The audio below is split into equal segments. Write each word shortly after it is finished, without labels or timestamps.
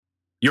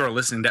You're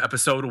listening to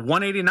episode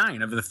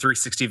 189 of the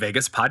 360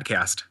 Vegas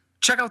podcast.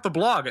 Check out the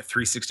blog at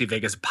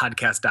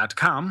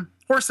 360vegaspodcast.com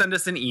or send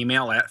us an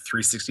email at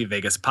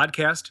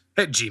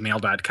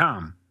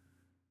 360vegaspodcast@gmail.com.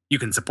 You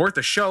can support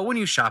the show when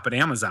you shop at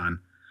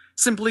Amazon.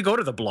 Simply go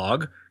to the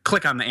blog,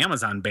 click on the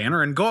Amazon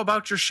banner, and go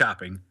about your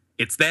shopping.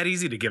 It's that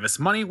easy to give us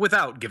money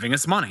without giving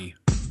us money.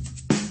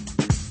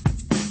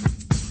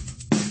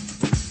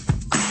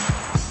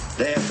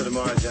 Day after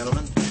tomorrow,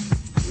 gentlemen,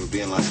 we'll be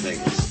in Las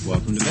Vegas.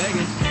 Welcome to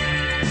Vegas.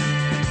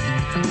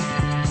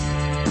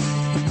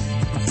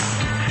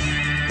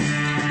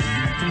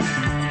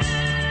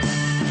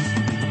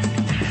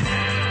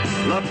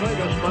 Las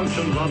Vegas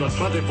functions on a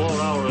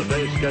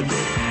 24-hour-a-day schedule.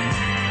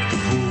 The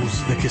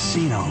pools, the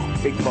casino.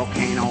 Big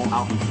volcano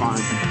out in front.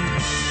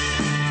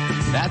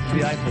 That's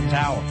the Eiffel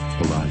Tower.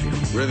 Bellagio,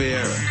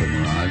 Riviera, the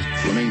Mirage,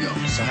 Flamingo,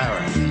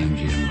 Sahara, and the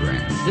MGM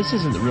Grand. This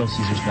isn't the real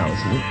Caesar's Palace,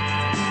 is it?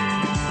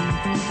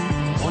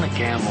 I want to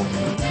gamble.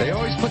 They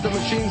always put the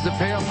machines that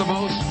pay off the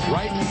most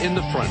right in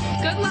the front.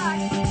 Good luck.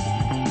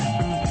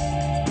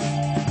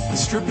 The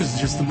Strip is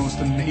just the most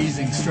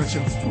amazing stretch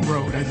of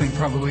road, I think,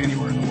 probably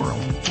anywhere in the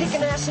world.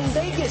 Kicking ass in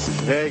Vegas.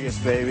 Vegas,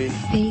 baby.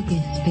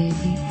 Vegas,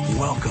 baby.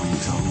 Welcome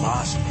to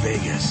Las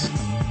Vegas.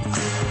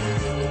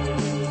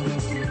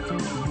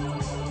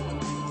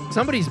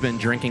 Somebody's been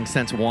drinking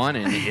since 1,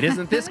 and it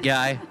isn't this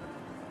guy.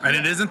 And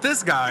it isn't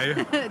this guy.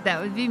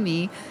 That would be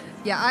me.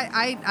 Yeah,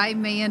 I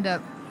may end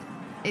up...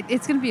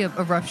 It's going to be a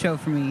rough show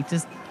for me.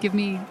 Just give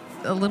me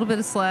a little bit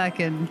of slack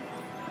and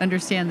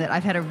understand that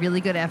I've had a really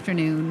good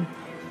afternoon.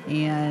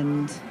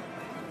 And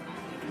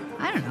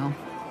I don't know.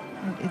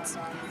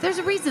 There's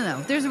a reason,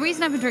 though. There's a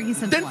reason I've been drinking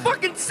since Then 1.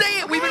 fucking say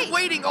it. Okay. We've been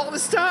waiting all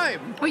this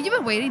time. Oh, you've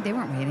been waiting? They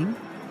weren't waiting.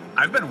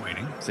 I've been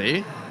waiting.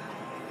 See?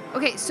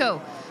 Okay,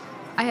 so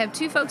I have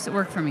 2 folks that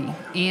work for me,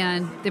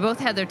 and they both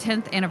had their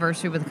 10th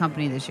anniversary with the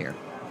company this year.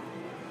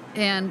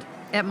 And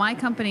at my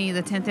company,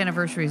 the 10th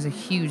anniversary is a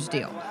huge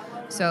deal.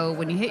 So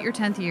when you hit your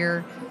 10th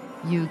year,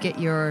 you get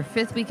your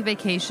 5th week of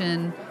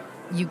vacation.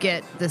 You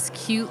get this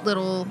cute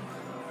little...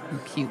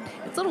 It's a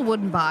little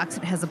wooden box.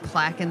 It has a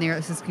plaque in there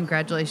that says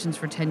congratulations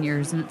for 10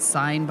 years, and it's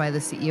signed by the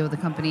CEO of the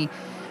company.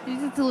 You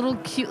get the little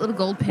cute little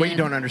gold pin. What you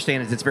don't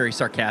understand is it's very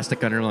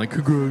sarcastic under like,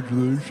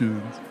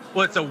 congratulations.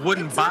 Well, it's a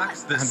wooden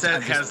box that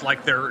has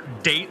like their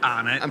date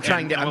on it. I'm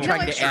trying to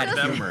add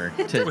humor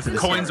to with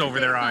coins over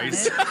their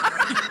eyes.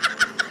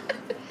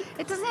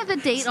 It doesn't have the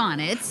date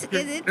on it.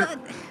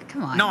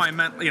 Come on. No, I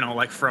meant,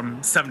 like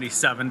from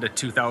 77 to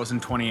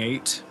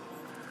 2028.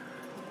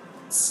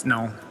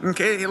 No.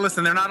 Okay,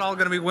 listen, they're not all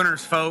going to be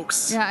winners,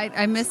 folks. Yeah,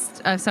 I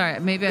missed. Sorry,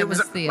 maybe I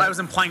missed the. I was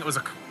implying it was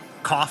a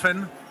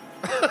coffin.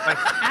 Like,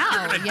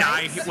 you're going to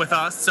die with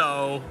us,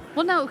 so.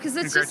 Well, no, because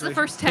it's just the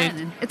first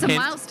 10. It's a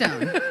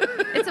milestone.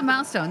 It's a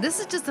milestone. This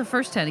is just the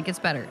first 10. It gets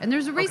better. And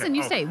there's a reason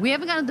you stay. We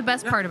haven't gotten to the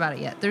best part about it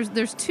yet.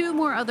 There's 2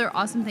 more other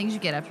awesome things you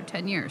get after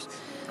 10 years.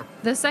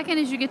 The second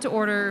is you get to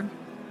order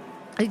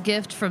a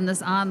gift from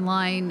this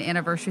online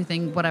anniversary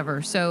thing,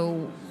 whatever.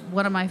 So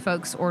one of my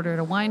folks ordered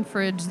a wine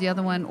fridge. The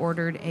other one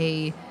ordered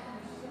a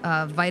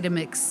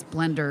Vitamix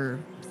blender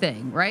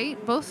thing,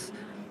 right? Both,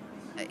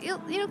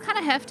 kind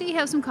of hefty,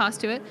 have some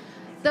cost to it.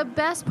 The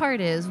best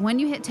part is when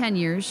you hit 10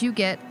 years, you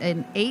get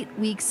an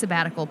 8-week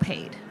sabbatical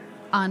paid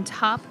on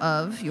top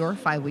of your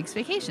 5 weeks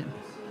vacation.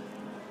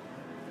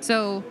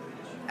 So,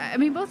 I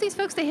mean, both these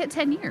folks, they hit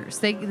 10 years.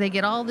 They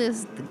get all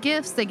these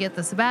gifts. They get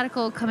the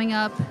sabbatical coming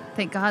up.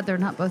 Thank God they're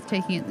not both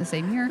taking it in the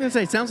same year. I was gonna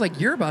say, it sounds like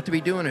you're about to be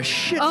doing a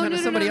shit ton of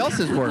somebody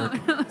else's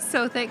work. No.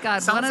 So thank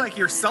God. Sounds like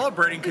you're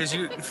celebrating because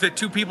the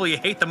 2 people you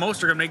hate the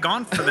most are going to be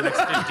gone for the next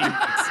 15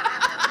 weeks.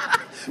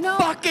 No.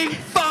 Fucking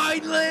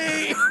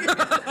finally!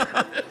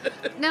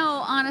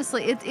 No,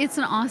 honestly, it's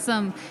an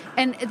awesome...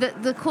 And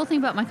the cool thing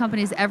about my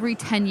company is every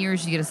 10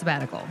 years you get a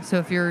sabbatical. So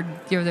if you're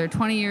there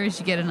 20 years,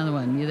 you get another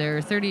one. You're there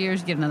 30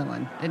 years, you get another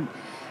one. And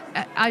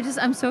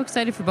I'm so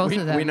excited for both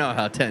of them. We know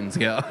how 10s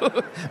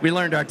go. We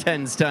learned our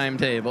 10s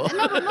timetable.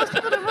 No, but most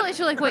people don't realize.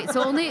 You're like, wait,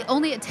 so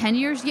only at 10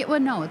 years you get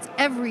one? No, it's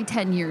every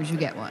 10 years you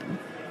get one.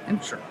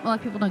 And sure. A lot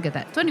of people don't get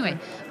that. So anyway,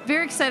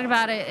 very excited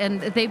about it.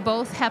 And they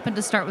both happened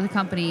to start with the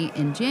company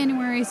in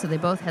January, so they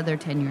both had their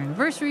 10-year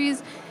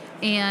anniversaries.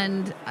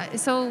 And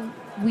so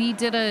we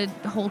did a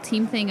whole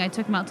team thing. I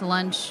took them out to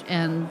lunch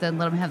and then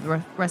let them have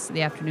the rest of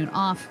the afternoon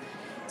off.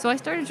 So I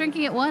started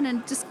drinking at 1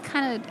 and just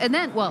kind of... And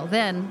then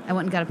I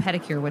went and got a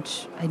pedicure,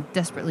 which I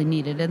desperately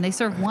needed. And they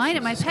serve wine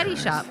at my pedi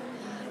shop.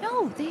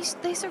 No, they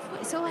serve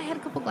wine. So I had a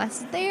couple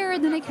glasses there,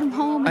 and then I come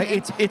home.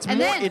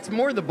 It's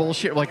more the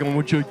bullshit, like,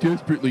 which I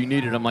desperately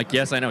needed. I'm like,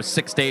 yes, I know,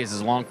 6 days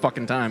is a long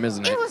fucking time,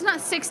 isn't it? It was not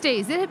 6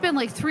 days. It had been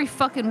like 3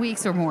 fucking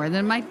weeks or more. And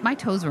then my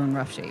toes were in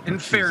rough shape. In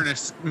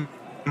fairness,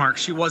 Mark,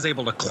 she was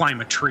able to climb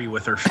a tree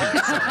with her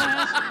feet. So.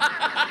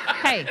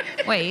 Hey,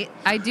 wait!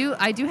 I do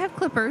have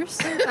clippers.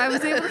 I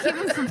was able to keep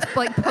them from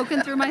like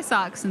poking through my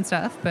socks and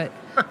stuff. But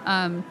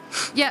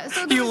yeah.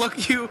 So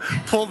you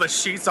pull the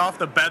sheets off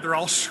the bed; they're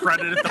all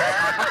shredded at the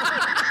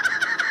bottom.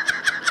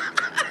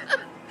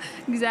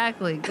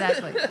 Exactly.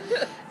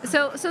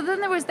 So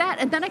then there was that,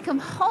 and then I come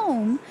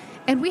home,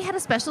 and we had a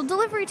special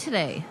delivery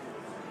today.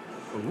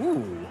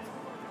 Ooh.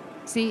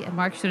 See, and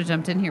Mark should have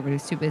jumped in here, but he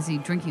was too busy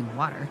drinking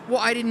water. Well,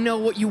 I didn't know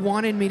what you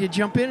wanted me to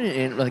jump in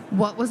and like.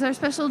 What was our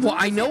special Well,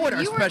 delivery? I know what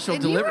our special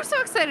You delivery. were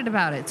so excited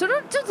about it. So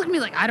don't look at me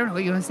like, I don't know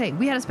what you want to say.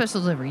 We had a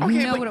special delivery. You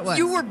Okay, know but what it was.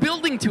 you were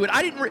building to it.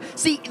 I didn't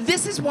see.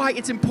 This is why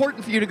it's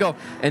important for you to go,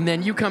 and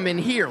then you come in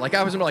here. Like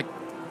I was like,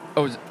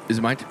 oh, is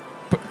it mine?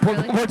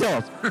 Really?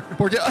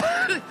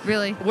 Portillo's.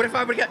 Really? What if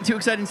I would have gotten too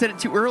excited and said it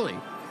too early?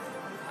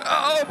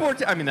 Oh,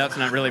 I mean, that's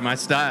not really my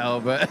style,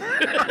 but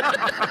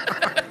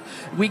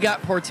we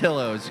got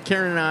Portillo's.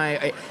 Karen and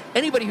I,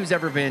 anybody who's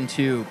ever been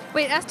to...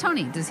 Wait, ask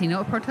Tony. Does he know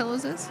what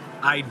Portillo's is?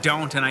 I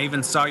don't, and I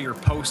even saw your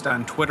post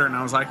on Twitter, and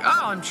I was like,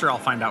 oh, I'm sure I'll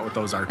find out what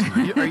those are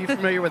tonight. Are you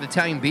familiar with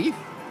Italian beef?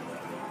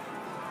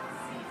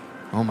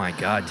 Oh, my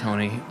God,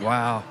 Tony.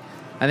 Wow.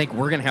 I think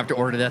we're going to have to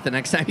order that the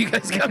next time you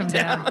guys come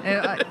down.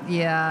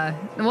 Yeah.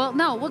 Well,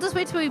 no, we'll just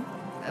wait till we...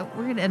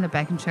 we're going to end up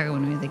back in Chicago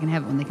when they can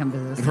have it when they come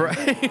visit us.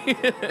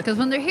 Right. Because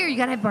when they're here, you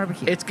got to have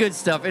barbecue. It's good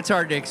stuff. It's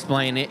hard to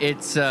explain.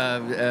 It's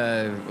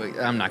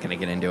I'm not going to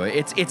get into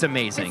it. It's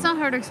amazing. It's not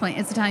hard to explain.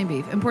 It's Italian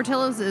beef. And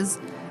Portillo's is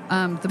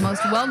the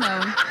most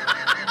well-known...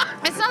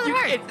 It's not that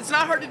hard. It's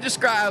not hard to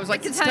describe. I was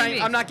like, it's Italian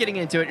beef. I'm not getting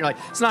into it. You're like,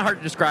 it's not hard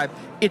to describe.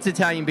 It's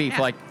Italian beef.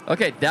 Yeah. Like,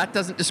 okay, that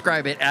doesn't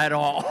describe it at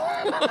all.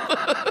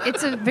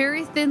 It's a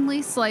very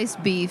thinly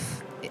sliced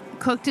beef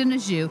cooked in a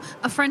jus,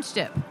 a French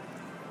dip.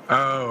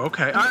 Oh,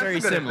 okay. Very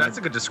similar. That's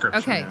a good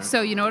description. Okay, yeah.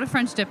 so you know what a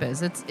French dip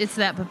is. It's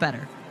that, but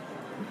better.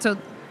 So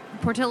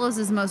Portillo's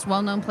is the most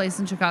well-known place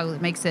in Chicago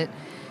that makes it.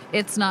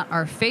 It's not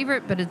our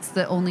favorite, but it's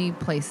the only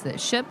place that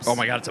ships. Oh,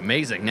 my God, it's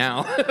amazing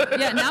now.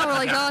 Yeah, now we're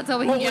like, oh, that's all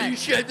we can Holy get.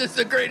 shit, this is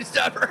the greatest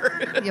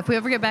ever. If we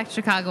ever get back to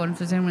Chicago, and if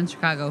there's anyone in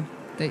Chicago,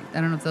 I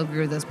don't know if they'll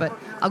agree with this, but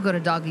I'll go to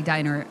Doggy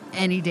Diner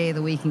any day of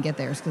the week and get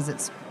theirs because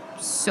it's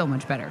so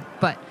much better.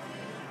 But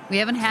we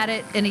haven't had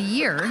it in a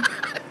year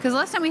because the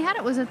last time we had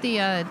it was at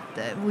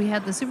we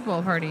had the Super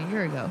Bowl party a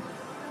year ago,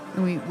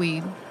 and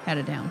we had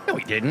it down. No,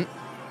 we didn't.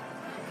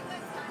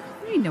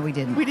 No, we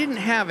didn't. We didn't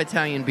have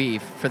Italian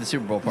beef for the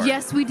Super Bowl party.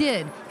 Yes, we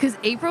did. Because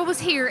April was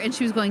here and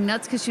she was going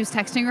nuts because she was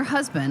texting her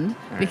husband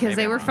right, because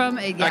they were from.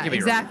 Yeah, could be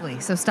exactly.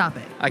 So stop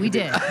it. We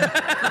did.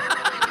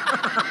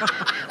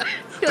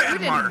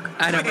 Bad mark.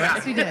 I know.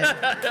 Yes, we did.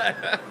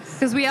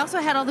 Because we also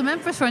had all the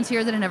Memphis friends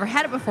here that had never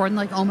had it before, and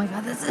like, oh my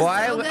God, this is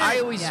so good. I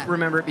always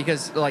remember it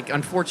because, like,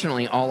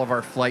 unfortunately, all of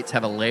our flights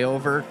have a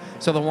layover.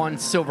 So the one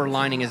silver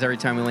lining is every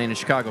time we land in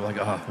Chicago, we're like,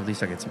 oh, at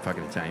least I get some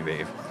fucking Italian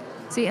beef.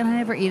 See, and I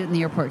never eat it in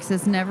the airport because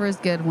it's never as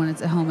good when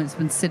it's at home and it's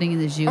been sitting in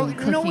the jus. Oh, and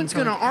cooking no one's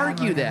for going to like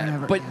argue ever, that,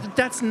 ever, but yeah.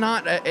 that's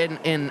not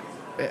an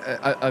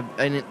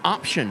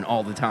option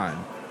all the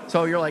time.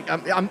 So you're like,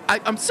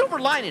 I'm silver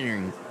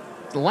linering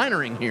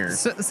here.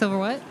 Silver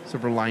what?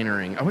 Silver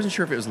linering. I wasn't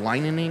sure if it was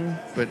lining,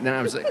 but then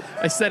I was like,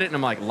 I said it and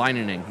I'm like,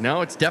 lining.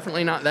 No, it's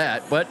definitely not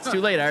that. But it's too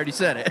late. I already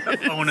said it.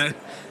 Own it.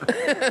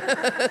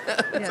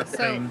 Yeah.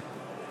 So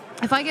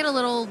if I get a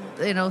little,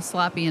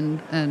 sloppy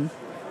and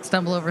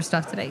stumble over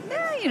stuff today,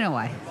 you know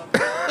why.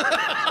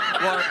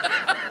 Well,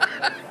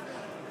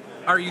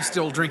 are you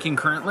still drinking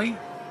currently?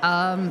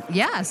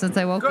 Yeah, since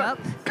I woke Good. up.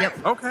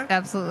 Yep. Okay.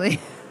 Absolutely.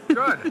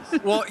 Good.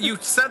 Well, you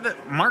said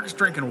that Mark's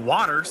drinking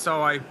water,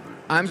 so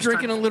I'm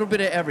drinking a little bit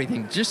of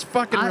everything. Just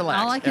fucking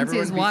relax. All I can see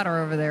is water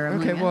over there. I'm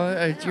Okay, like,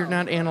 well, you're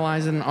not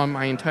analyzing on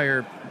my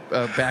entire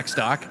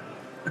backstock.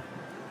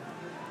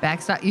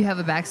 Backstock? You have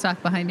a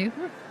backstock behind you?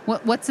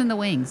 What's in the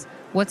wings?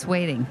 What's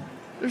waiting?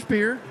 There's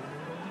beer.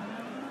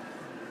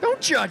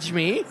 Don't judge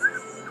me.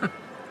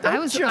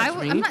 Don't judge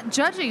me. I'm not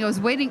judging. I was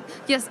waiting.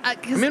 Yes,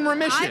 I'm in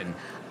remission.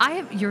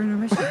 You're in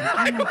remission. Oh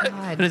my God.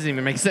 That doesn't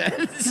even make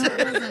sense. No, it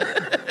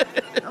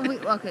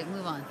doesn't. Okay,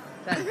 move on.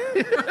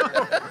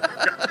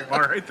 All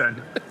right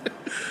then.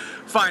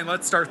 Fine,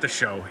 let's start the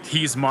show.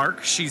 He's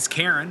Mark, she's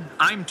Karen,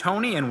 I'm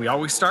Tony, and we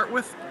always start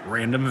with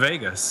Random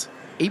Vegas.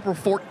 April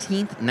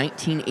 14th,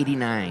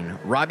 1989,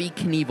 Robbie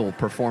Knievel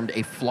performed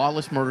a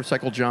flawless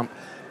motorcycle jump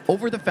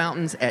over the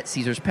fountains at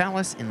Caesar's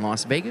Palace in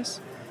Las Vegas.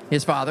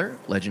 His father,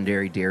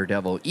 legendary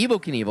daredevil Evel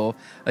Knievel,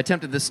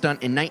 attempted the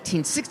stunt in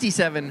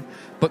 1967,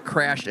 but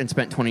crashed and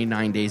spent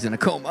 29 days in a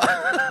coma.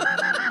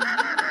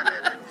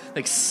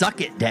 Like,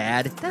 suck it,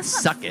 Dad. That's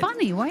suck not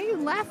funny. Why are you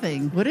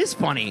laughing? What is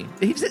funny?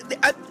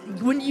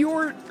 When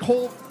your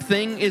whole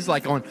thing is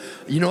like on,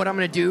 you know what I'm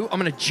going to do? I'm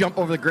going to jump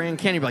over the Grand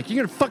Canyon. Like, you're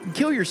going to fucking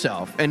kill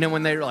yourself. And then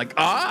when they're like,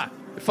 I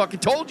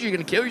fucking told you you're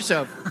going to kill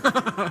yourself.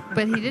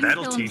 But he didn't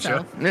That'll kill teach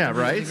himself. you. Yeah,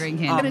 right?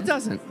 And it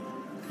doesn't.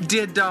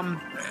 Did, and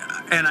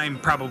I'm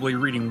probably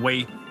reading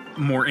way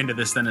more into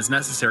this than is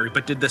necessary,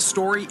 but did the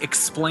story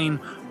explain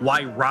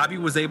why Robbie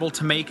was able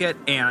to make it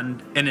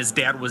and his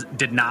dad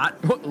did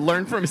not?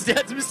 Learn from his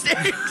dad's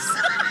mistakes.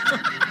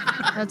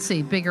 Let's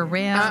see, bigger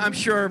ramp. I'm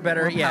sure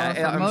better. Yeah,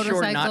 I'm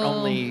sure not motorcycle.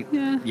 only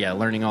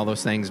learning all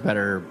those things,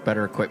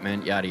 better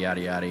equipment, yada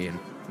yada yada, and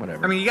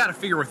whatever. I mean, you got to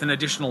figure with an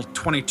additional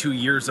 22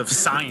 years of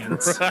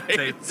science, Right.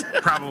 they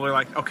probably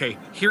like, okay,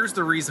 here's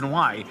the reason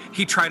why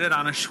he tried it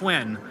on a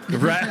Schwinn.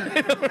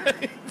 Right.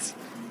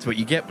 That's what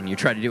you get when you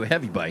try to do a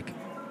heavy bike.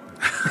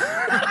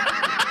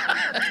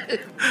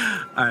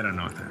 I don't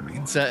know what that means.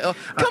 It's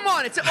come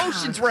on, it's an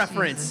Ocean's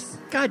reference. Jesus.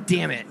 God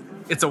damn it.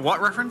 It's a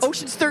what reference?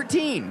 Ocean's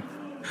 13.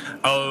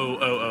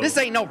 Oh. This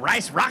ain't no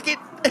rice rocket.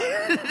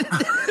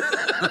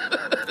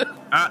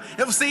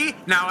 See,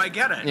 now I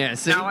get it. Yeah,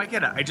 see? Now I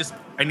get it.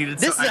 I needed.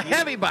 This is a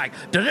heavy bike.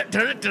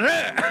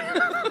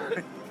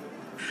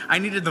 I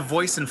needed the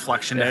voice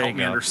inflection to There help you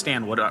me go.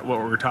 understand what we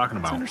were talking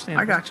about.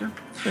 understandable. I got you.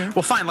 Yeah.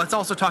 Well, fine. Let's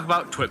also talk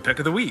about Twit Pick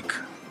of the Week.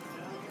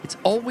 It's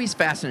always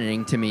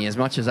fascinating to me, as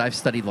much as I've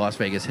studied Las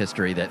Vegas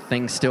history, that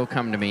things still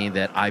come to me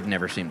that I've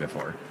never seen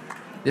before.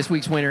 This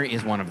week's winner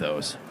is one of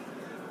those.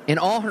 In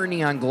all her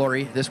neon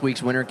glory, this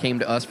week's winner came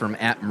to us from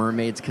at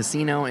Mermaids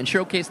Casino and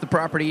showcased the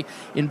property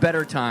in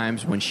better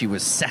times when she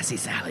was Sassy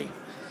Sally.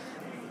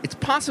 It's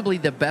possibly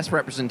the best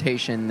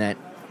representation that,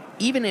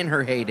 even in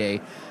her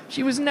heyday,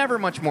 she was never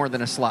much more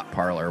than a slot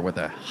parlor with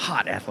a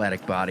hot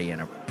athletic body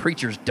and a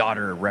preacher's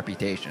daughter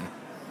reputation.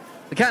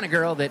 The kind of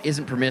girl that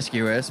isn't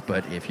promiscuous,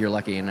 but if you're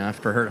lucky enough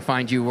for her to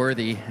find you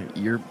worthy,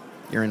 you're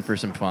in for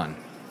some fun.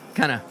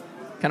 Kind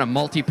of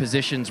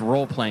multi-positions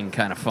role-playing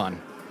kind of fun.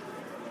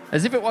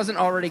 As if it wasn't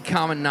already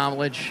common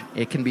knowledge,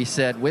 it can be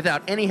said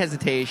without any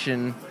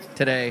hesitation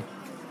today,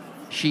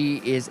 she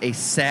is a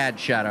sad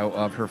shadow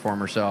of her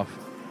former self.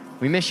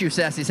 We miss you,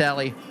 Sassy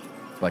Sally,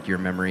 but your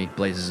memory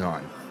blazes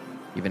on,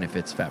 even if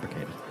it's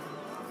fabricated.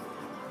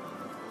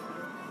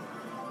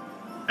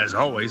 As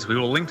always, we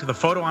will link to the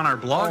photo on our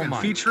blog Oh and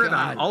my feature it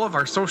on God. all of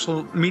our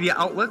social media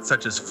outlets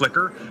such as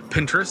Flickr,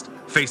 Pinterest,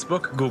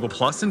 Facebook, Google+,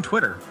 and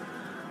Twitter.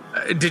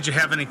 Did you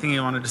have anything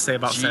you wanted to say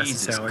about Sassy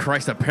Jesus Sally?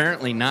 Christ,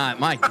 apparently not.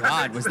 My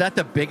God, was that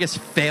the biggest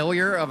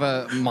failure of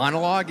a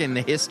monologue in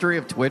the history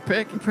of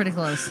TwitPic? Pretty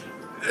close.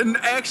 And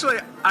actually,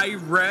 I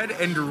read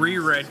and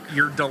reread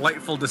your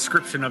delightful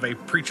description of a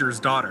preacher's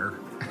daughter.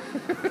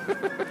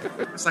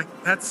 It's like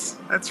that's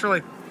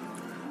really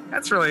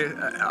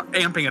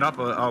amping it up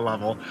a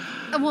level.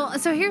 Well,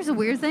 so here's the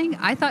weird thing.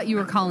 I thought you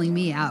were calling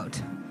me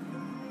out.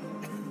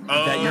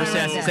 Oh, that your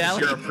Sassy yeah.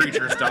 Sally? You're a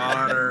preacher's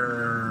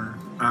daughter.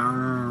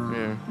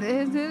 Yeah.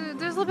 There's a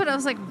little bit. I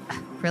was like,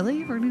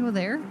 really? We're gonna go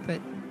there?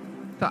 But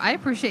I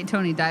appreciate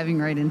Tony diving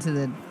right into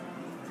the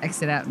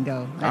exit out and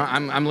go.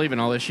 I'm leaving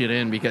all this shit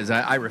in because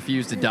I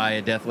refuse to die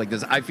a death like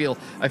this. I feel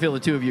the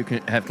two of you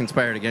have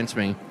conspired against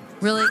me.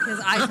 Really?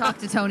 Because I talk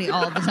to Tony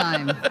all the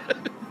time.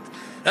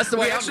 That's the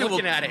We way I'm actually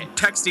looking will at it.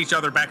 text each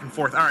other back and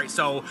forth. All right,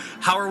 so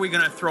how are we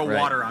going to throw Right.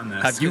 water on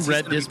this? Have you 'Cause he's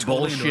read gonna this be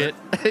totally into bullshit?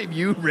 it. Have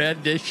you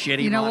read this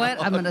shitty You know what?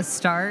 monologue? I'm gonna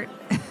start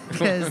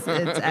because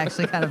it's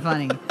actually kind of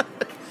funny.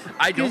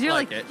 I don't Because you're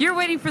like it. you're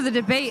waiting for the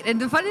debate,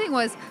 and the funny thing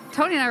was,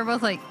 Tony and I were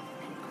both like,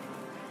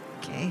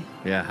 okay.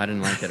 Yeah, I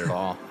didn't like it at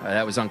all.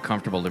 That was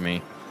uncomfortable to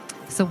me.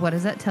 So what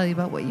does that tell you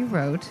about what you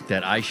wrote?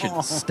 That I should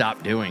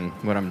stop doing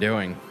what I'm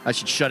doing. I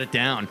should shut it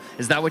down.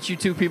 Is that what you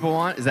two people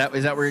want? Is that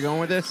where you're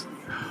going with this?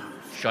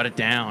 Shut it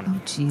down.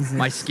 Oh Jesus!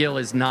 My skill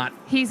is not.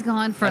 He's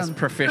gone from. That's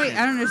proficient. Wait,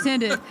 I don't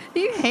understand it.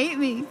 You hate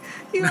me.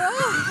 You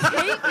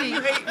hate me.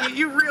 You hate me.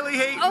 You really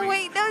hate me. Oh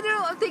wait,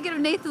 no. I'm thinking of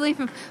Nathan Lane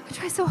from I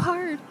Try So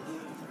Hard,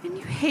 and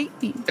you hate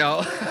me. Oh,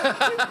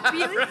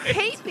 You really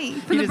hate me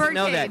from He the doesn't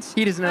know birdcage. that.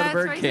 He doesn't know the That's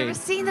right, birdcage. He's never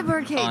seen the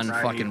birdcage.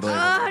 unfucking believable.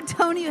 Oh,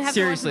 Tony, you have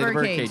Seriously, to the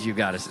watch the birdcage. birdcage. You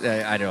got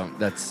to. I don't.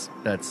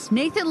 That's.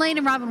 Nathan Lane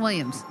and Robin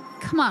Williams.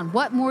 Come on,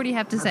 what more do you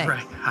have to say?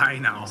 Right. I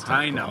know.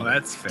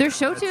 That's fair. They're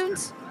show That's fair.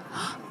 tunes.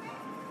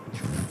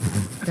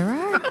 There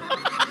are.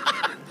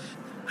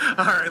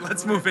 All right,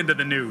 let's move into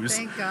the news.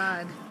 Thank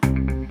God.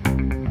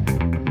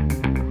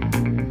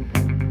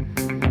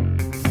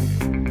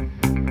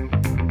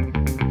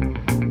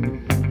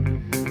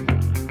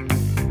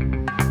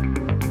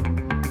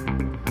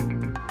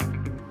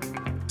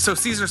 So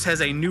Caesars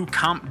has a new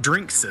comp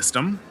drink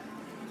system.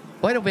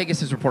 Vital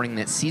Vegas is reporting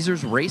that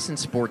Caesars Race and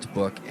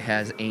Sportsbook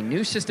has a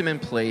new system in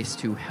place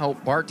to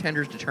help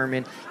bartenders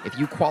determine if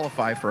you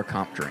qualify for a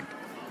comp drink.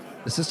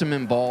 The system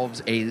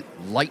involves a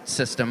light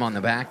system on the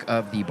back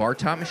of the bar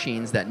top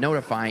machines that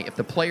notify if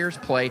the player's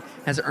play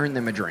has earned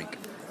them a drink.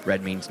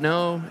 Red means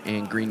no,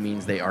 and green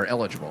means they are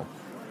eligible.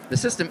 The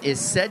system is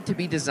said to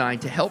be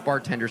designed to help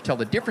bartenders tell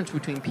the difference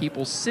between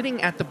people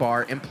sitting at the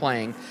bar and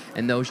playing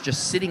and those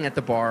just sitting at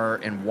the bar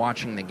and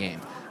watching the game.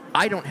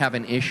 I don't have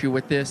an issue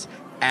with this.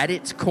 At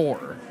its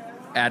core,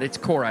 I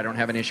don't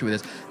have an issue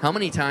with this. How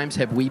many times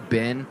have we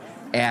been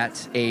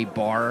at a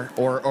bar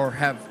or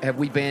have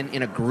we been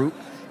in a group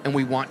and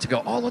we want to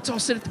go, oh, let's all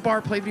sit at the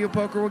bar, play video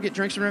poker, we'll get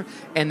drinks,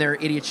 and there are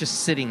idiots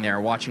just sitting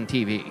there watching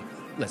TV.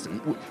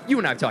 Listen, you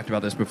and I have talked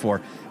about this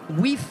before.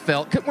 We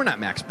felt, we're not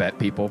max bet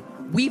people.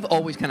 We've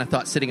always kind of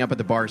thought sitting up at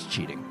the bar is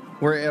cheating.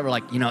 We're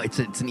like, it's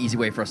an easy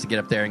way for us to get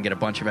up there and get a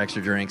bunch of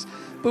extra drinks.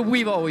 But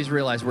we've always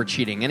realized we're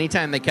cheating.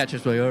 Anytime they catch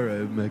us, we're like, all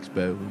right, max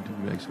bet, we'll do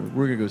max bet.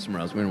 We're going to go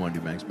somewhere else. We don't want to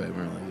do max bet.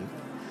 We're not like it.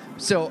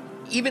 So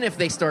even if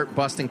they start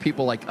busting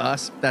people like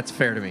us, that's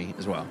fair to me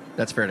as well.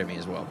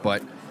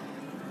 But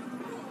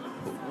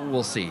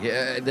we'll see.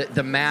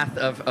 The math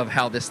of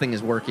how this thing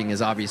is working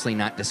is obviously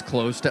not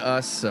disclosed to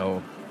us,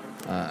 so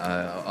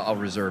I'll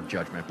reserve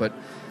judgment. But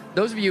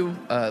those of you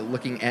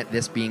looking at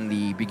this being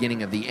the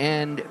beginning of the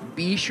end,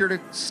 be sure to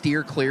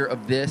steer clear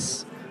of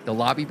this the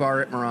Lobby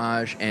Bar at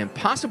Mirage, and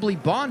possibly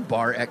Bond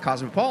Bar at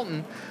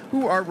Cosmopolitan,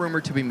 who are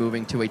rumored to be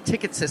moving to a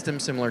ticket system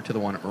similar to the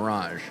one at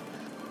Mirage.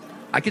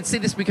 I could see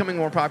this becoming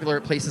more popular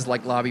at places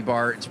like Lobby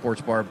Bar and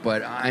Sports Bar,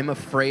 but I'm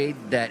afraid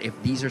that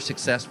if these are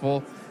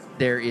successful,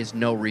 there is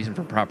no reason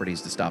for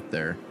properties to stop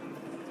there.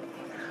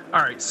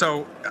 All right,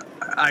 so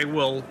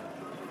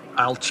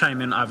I'll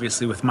chime in,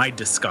 obviously, with my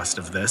disgust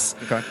of this.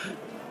 Okay.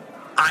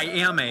 I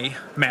am a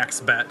max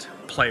bet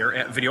player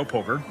at video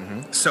poker,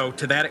 so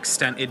to that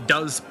extent, it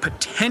does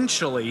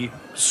potentially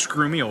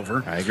screw me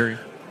over. I agree.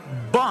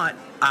 But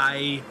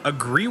I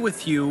agree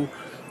with you,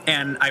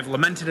 and I've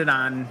lamented it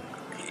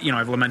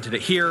I've lamented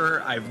it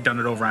here. I've done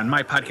it over on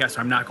my podcast,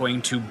 so I'm not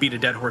going to beat a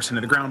dead horse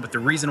into the ground. But the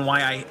reason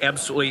why I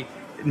absolutely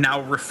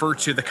now refer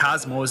to the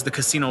Cosmo as the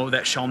casino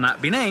that shall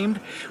not be named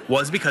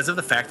was because of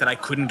the fact that I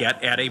couldn't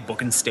get at a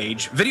book and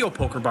stage video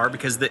poker bar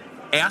because the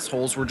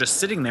assholes were just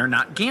sitting there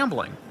not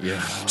gambling.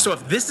 Yeah. So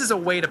if this is a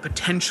way to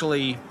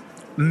potentially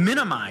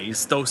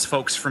minimize those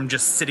folks from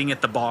just sitting at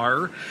the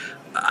bar,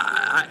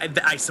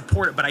 I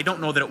support it, but I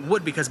don't know that it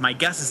would, because my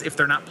guess is if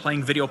they're not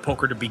playing video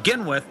poker to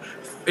begin with,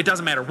 it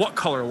doesn't matter what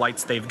color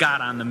lights they've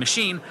got on the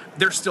machine,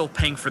 they're still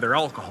paying for their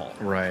alcohol.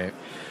 Right.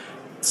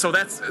 So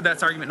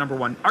that's argument number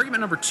one.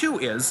 Argument number two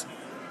is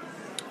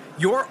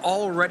you're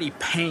already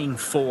paying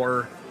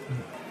for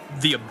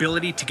the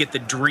ability to get the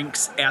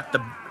drinks at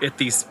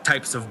these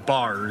types of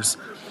bars,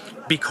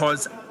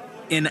 because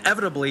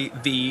inevitably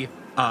the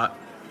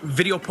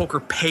video poker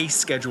pay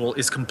schedule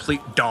is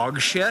complete dog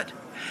shit.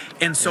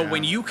 And so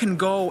when you can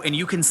go and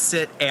you can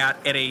sit at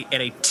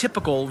a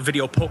typical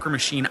video poker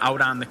machine out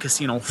on the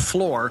casino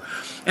floor,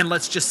 and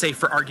let's just say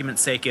for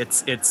argument's sake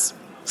it's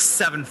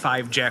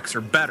 7-5 jacks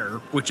or better,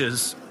 which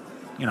is,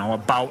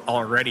 about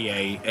already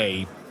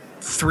a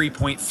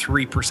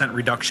 3.3%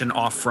 reduction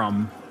off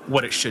from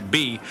what it should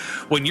be.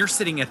 When you're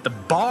sitting at the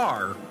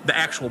bar, the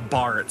actual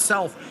bar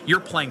itself,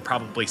 you're playing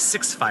probably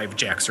 6-5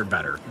 jacks or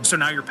better. So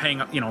now you're paying,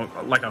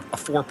 like a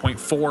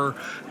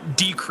 4.4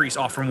 decrease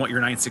off from what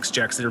your 9-6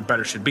 jacks or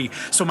better should be.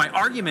 So my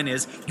argument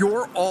is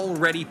you're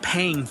already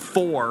paying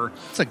for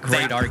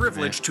that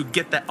privilege to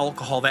get the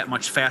alcohol that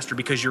much faster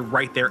because you're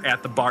right there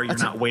at the bar. You're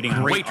not waiting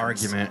on a waitress.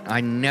 Great argument.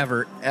 I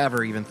never,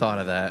 ever even thought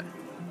of that.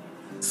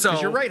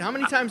 So you're right. How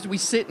many times do we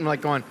sit and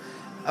like going,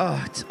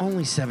 oh, it's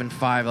only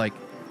 7.5, like,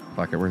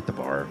 fuck it, we're at the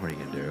bar. What are you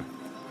going to do?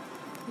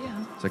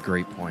 Yeah. It's a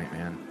great point,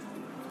 man.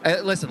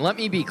 Listen, let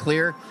me be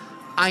clear.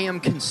 I am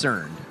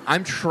concerned.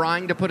 I'm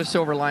trying to put a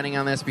silver lining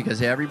on this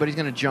because everybody's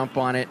going to jump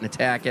on it and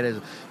attack it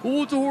as,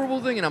 oh, it's a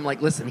horrible thing. And I'm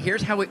like, listen,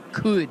 here's how it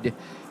could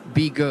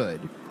be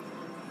good.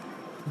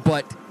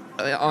 But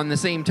on the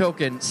same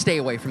token, stay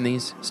away from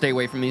these. Stay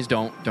away from these.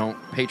 Don't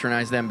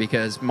patronize them,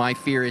 because my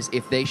fear is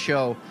if they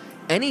show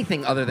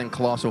anything other than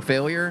colossal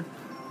failure,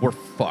 we're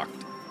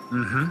fucked.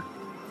 Mm-hmm.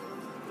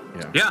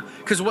 Yeah,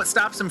 because what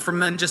stops them from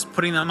then just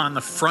putting them on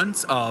the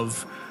fronts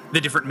of the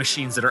different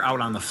machines that are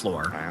out on the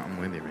floor? I'm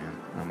with you, man.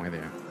 I'm with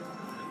you.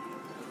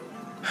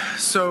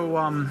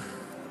 So,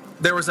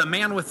 there was a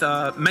man with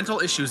mental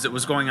issues that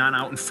was going on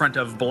out in front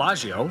of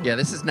Bellagio. Yeah,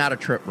 this is not a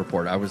trip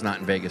report. I was not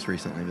in Vegas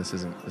recently. This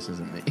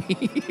isn't me.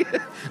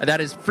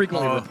 That is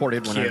frequently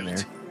reported when I'm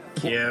there.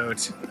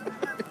 Cute.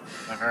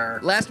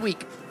 Last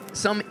week,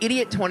 some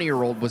idiot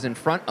 20-year-old was in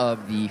front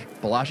of the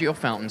Bellagio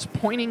fountains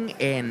pointing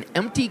an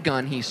empty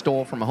gun he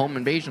stole from a home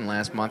invasion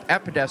last month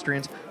at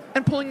pedestrians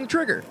and pulling the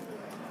trigger.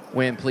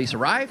 When police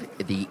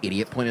arrived, the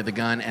idiot pointed the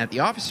gun at the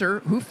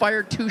officer, who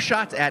fired 2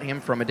 shots at him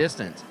from a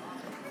distance,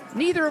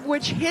 neither of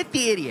which hit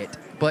the idiot,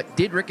 but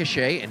did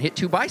ricochet and hit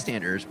 2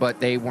 bystanders, but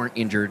they weren't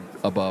injured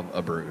above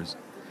a bruise.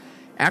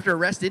 After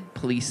arrested,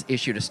 police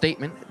issued a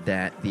statement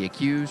that the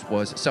accused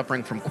was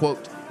suffering from,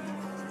 quote,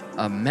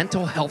 a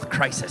mental health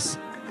crisis.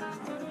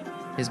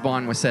 His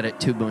bond was set at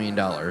 $2 million.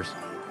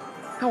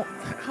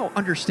 How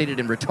understated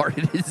and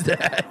retarded is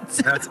that?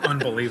 That's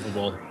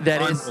unbelievable.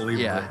 That is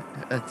unbelievable. Yeah.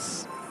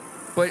 That's.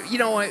 But you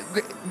know what?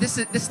 This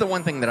is the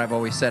one thing that I've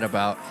always said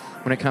about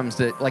when it comes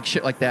to like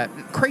shit like that.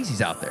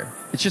 Crazy's out there.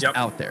 It's just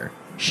out there.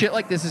 Shit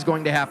like this is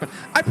going to happen.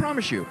 I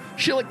promise you,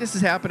 shit like this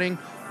is happening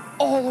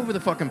all over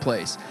the fucking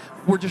place.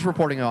 We're just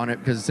reporting on it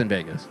because it's in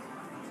Vegas.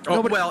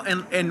 Oh, well,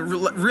 and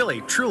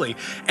really, truly,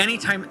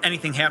 anytime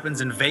anything happens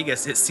in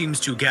Vegas, it seems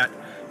to get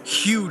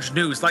huge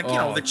news. Like,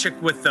 the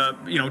chick with the,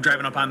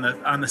 driving up on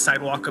the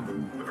sidewalk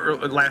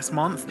last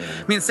month. Yeah.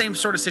 I mean, the same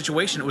sort of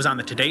situation. It was on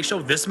the Today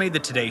Show. This made the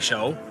Today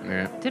Show.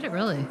 Yeah. Did it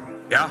really?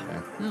 Yeah.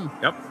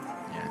 Yep.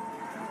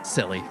 Yeah.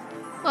 Silly.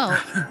 Well,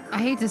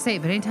 I hate to say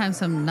it, but anytime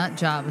some nut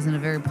job is in a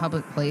very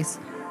public place,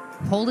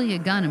 holding a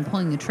gun and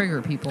pulling the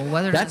trigger, people,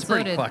 whether that's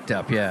pretty fucked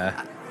up.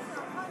 Yeah.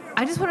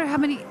 I just wonder how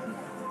many.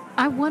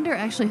 I wonder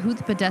actually who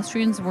the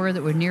pedestrians were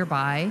that were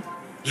nearby.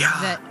 Yeah.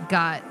 That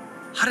got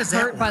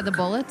hurt by the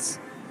bullets.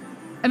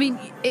 I mean,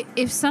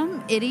 if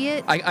some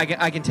idiot...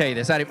 I can tell you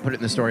this. I didn't put it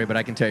in the story, but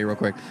I can tell you real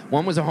quick.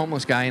 One was a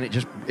homeless guy,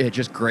 and it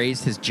just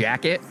grazed his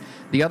jacket.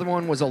 The other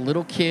one was a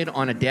little kid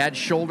on a dad's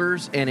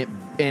shoulders, and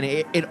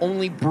it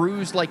only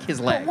bruised, like, his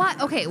leg. But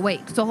what? Okay,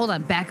 wait. So hold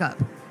on. Back up.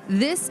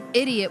 This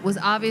idiot was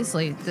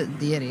obviously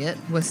the idiot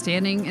was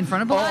standing in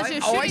front of Bellagio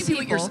shooting I see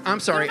people. what you're.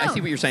 I'm sorry. No, I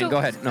see what you're saying. Go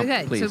ahead. No,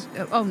 okay, please.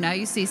 So, now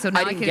you see. So now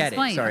I didn't can get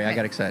explain. it. Sorry, Okay. I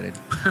got excited.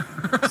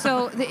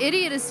 So the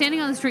idiot is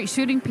standing on the street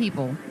shooting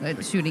people,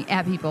 shooting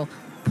at people,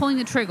 pulling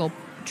the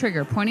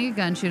trigger, pointing a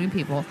gun, shooting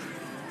people,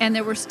 and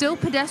there were still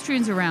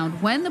pedestrians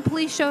around when the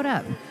police showed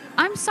up.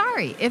 I'm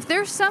sorry, if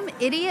there's some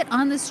idiot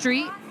on the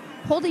street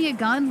holding a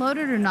gun,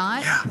 loaded or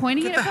not,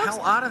 pointing it at folks,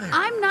 hell out of there.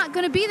 I'm not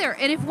going to be there.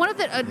 And if one of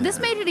the this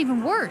made it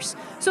even worse.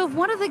 So if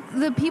one of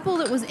the people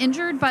that was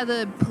injured by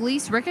the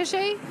police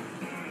ricochet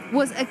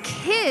was a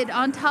kid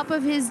on top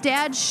of his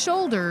dad's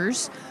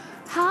shoulders,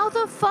 how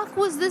the fuck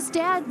was this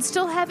dad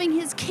still having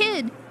his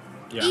kid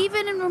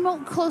even in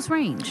remote close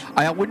range?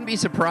 I wouldn't be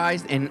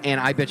surprised, and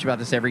I bitch about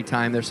this every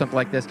time there's something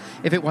like this.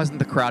 If it wasn't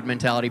the crowd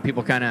mentality,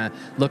 people kind of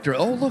looked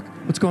around, oh, look,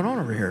 what's going on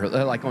over here?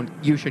 Like,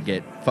 you should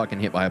get fucking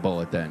hit by a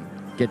bullet then.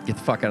 Get the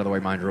fuck out of the way,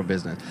 mind your own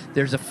business.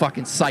 There's a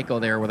fucking psycho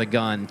there with a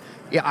gun.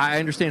 Yeah, I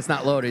understand it's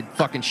not loaded.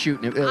 Fucking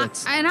shooting it.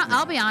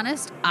 I'll be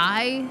honest,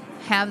 I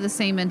have the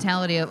same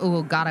mentality of,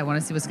 oh, God, I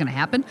want to see what's going to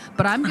happen.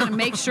 But I'm going to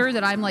make sure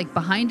that I'm like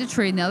behind a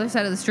tree on the other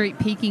side of the street,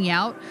 peeking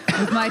out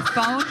with my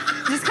phone,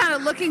 just kind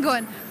of looking,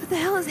 going, what the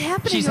hell is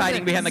happening? She's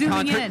hiding behind the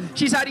concrete.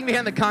 She's hiding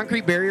behind the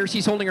concrete barrier.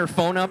 She's holding her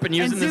phone up and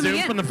using the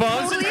zoom from the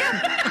phone. Totally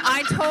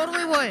I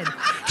totally would.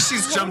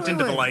 She's jumped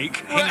into the lake.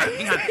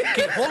 Hang on.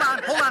 Okay, hold on.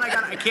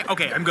 I can't.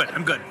 Okay, I'm good.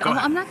 Go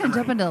ahead. I'm not going to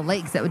jump into the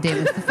lakes. That would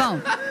damage the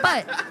phone.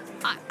 But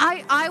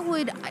I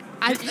would.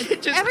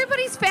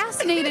 Everybody's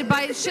fascinated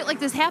by shit like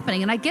this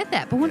happening, and I get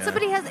that. But when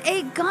somebody has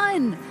a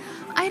gun,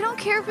 I don't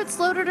care if it's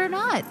loaded or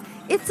not.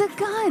 It's a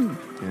gun.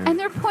 Yeah. And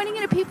they're pointing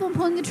it at people and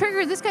pulling the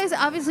trigger. This guy's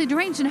obviously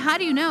deranged. And how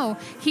do you know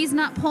he's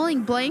not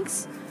pulling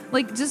blanks?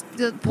 Like, just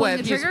pulling the trigger?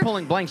 If he's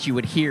pulling blanks, you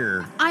would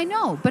hear. I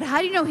know, but how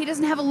do you know he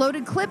doesn't have a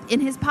loaded clip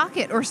in his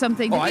pocket or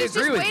something? He's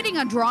just waiting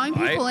on drawing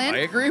people in. I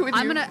agree with you.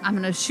 I'm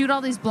gonna shoot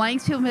all these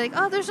blanks. People will be like,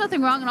 oh, there's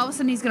nothing wrong. And all of a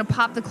sudden, he's going to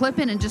pop the clip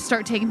in and just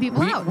start taking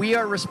people out. We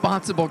are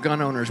responsible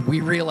gun owners.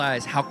 We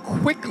realize how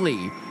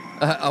quickly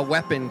a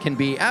weapon can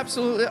be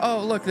absolutely,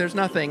 oh, look, there's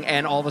nothing,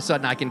 and all of a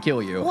sudden I can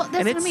kill you. Well, that's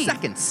and what it's I mean.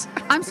 seconds.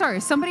 I'm sorry.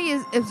 If somebody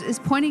is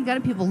pointing a gun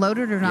at people,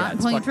 loaded or not,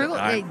 pulling a trigger.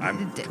 I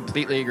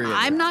completely agree with you.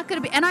 I'm not going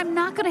to be, and I'm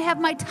not going to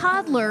have my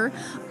toddler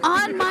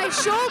on my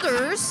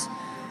shoulders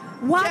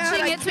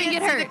watching it to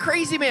get hurt. The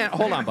crazy man.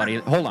 Hold on, buddy.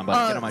 Get on my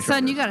shoulders.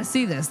 Son, you got to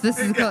see this. This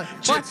is good.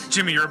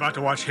 Jimmy, you're about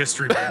to watch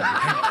history. What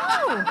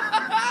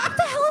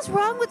the hell is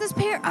wrong with this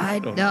pair?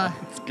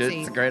 It's good.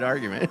 It's a great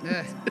argument.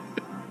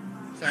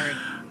 Sorry.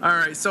 All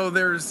right, so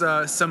there's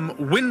some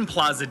Wynn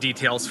Plaza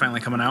details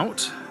finally coming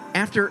out.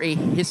 After a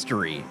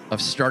history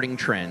of starting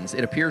trends,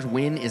 it appears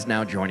Wynn is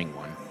now joining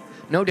one.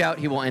 No doubt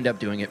he will end up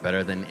doing it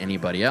better than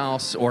anybody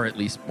else, or at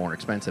least more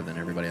expensive than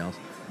everybody else.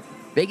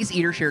 Vegas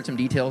Eater shared some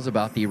details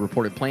about the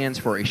reported plans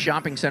for a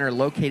shopping center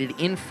located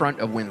in front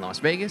of Wynn Las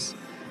Vegas.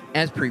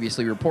 As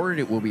previously reported,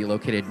 it will be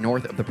located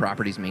north of the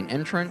property's main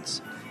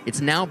entrance. It's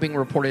now being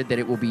reported that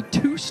it will be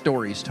 2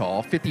 stories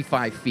tall,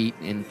 55 feet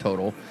in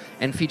total,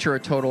 and feature a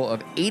total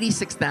of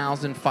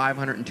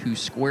 86,502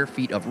 square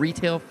feet of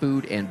retail,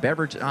 food, and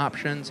beverage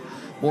options,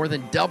 more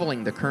than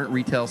doubling the current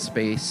retail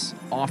space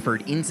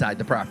offered inside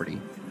the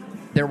property.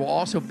 There will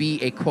also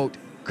be a, quote,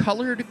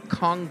 colored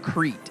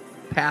concrete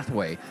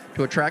pathway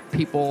to attract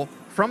people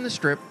from the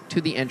Strip to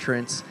the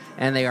entrance,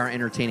 and they are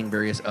entertaining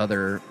various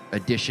other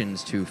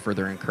additions to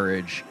further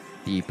encourage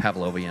the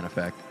Pavlovian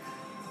effect.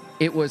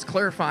 It was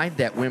clarified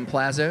that Wynn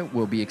Plaza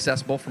will be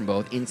accessible from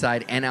both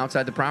inside and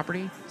outside the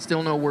property.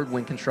 Still no word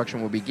when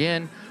construction will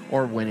begin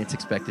or when it's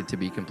expected to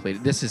be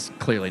completed. This is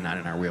clearly not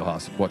in our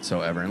wheelhouse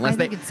whatsoever. I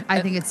think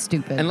it's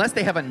stupid. Unless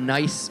they have a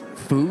nice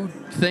food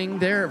thing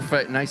there,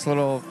 nice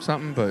little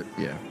something, but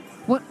yeah.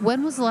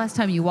 When was the last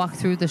time you walked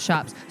through the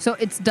shops? So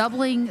it's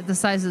doubling the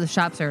size of the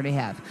shops I already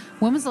have.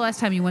 When was the last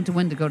time you went to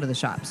Wynn to go to the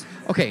shops?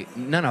 Okay,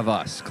 none of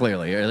us,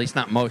 clearly, or at least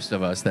not most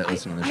of us that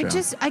listen to the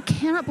show. I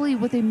cannot believe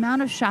with the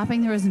amount of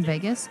shopping there is in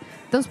Vegas,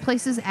 those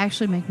places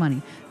actually make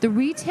money. The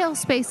retail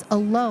space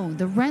alone,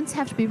 the rents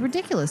have to be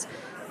ridiculous.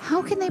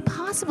 How can they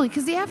possibly?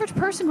 Because the average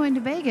person going to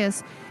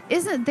Vegas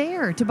isn't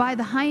there to buy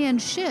the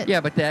high-end shit.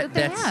 Yeah, but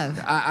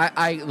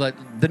that's look,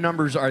 the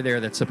numbers are there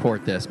that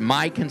support this.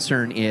 My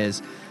concern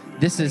is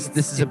this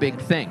is a big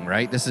thing,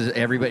 right? This is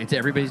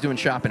everybody's doing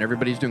shopping.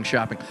 Everybody's doing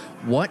shopping.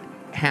 What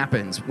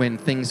happens when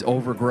things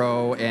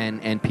overgrow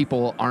and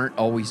people aren't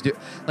always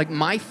like?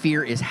 My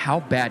fear is how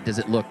bad does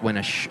it look when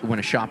a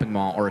shopping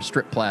mall or a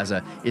strip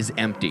plaza is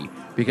empty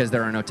because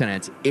there are no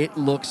tenants? It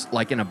looks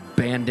like an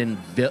abandoned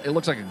it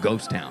looks like a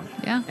ghost town.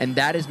 Yeah. And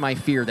that is my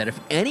fear, that if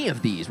any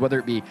of these, whether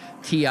it be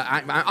TI,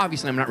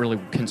 obviously I'm not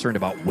really concerned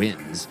about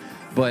Wynn's,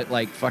 but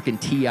like fucking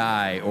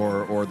TI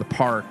or the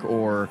Park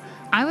or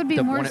I would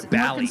be more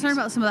concerned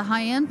about some of the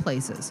high-end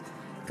places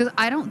because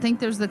I don't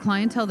think there's the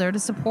clientele there to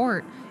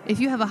support.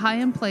 If you have a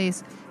high-end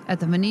place at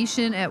the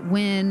Venetian, at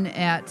Wynn,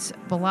 at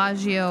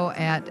Bellagio,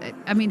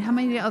 how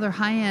many other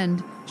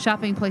high-end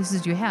shopping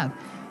places do you have?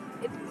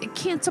 It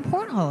can't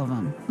support all of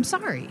them. I'm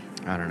sorry.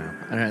 I don't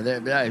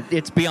know.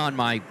 It's beyond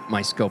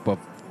my scope of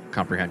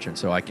comprehension,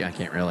 so I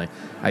can't really.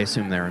 I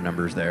assume there are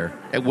numbers there.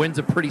 Wynn's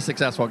a pretty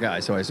successful guy,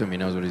 so I assume he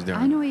knows what he's doing.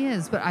 I know he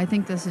is, but I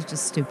think this is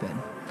just stupid.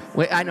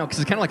 Wait, I know, because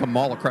it's kind of like a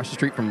mall across the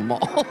street from a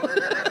mall.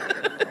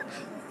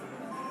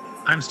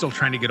 I'm still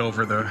trying to get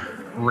over the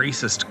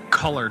racist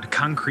colored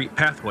concrete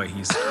pathway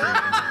he's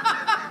creating.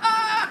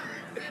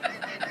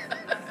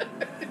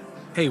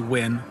 Hey,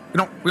 Wynn,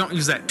 we don't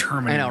use that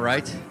term anymore. I know,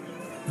 right?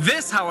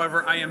 This,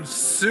 however, I am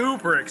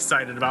super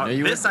excited about.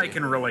 Yeah, This I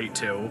can relate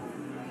to.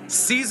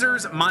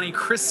 Caesar's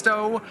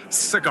Montecristo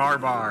Cigar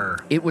Bar.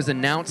 It was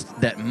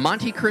announced that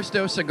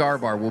Montecristo Cigar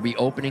Bar will be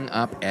opening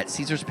up at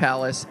Caesar's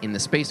Palace in the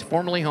space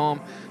formerly home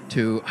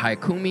to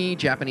Hayakumi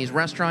Japanese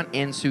Restaurant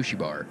and Sushi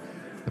Bar.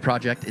 The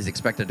project is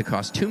expected to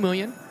cost $2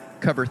 million,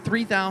 cover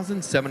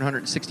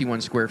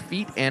 3,761 square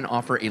feet, and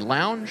offer a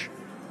lounge,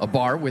 a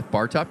bar with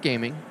bar-top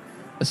gaming,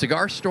 a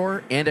cigar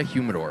store, and a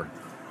humidor.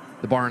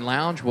 The bar and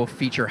lounge will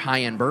feature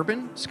high-end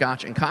bourbon,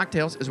 scotch, and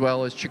cocktails, as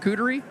well as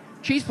charcuterie,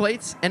 cheese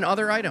plates, and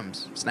other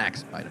items,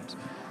 snacks items.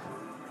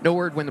 No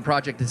word when the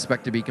project is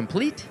expected to be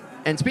complete.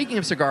 And speaking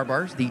of cigar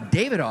bars, the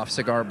Davidoff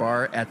Cigar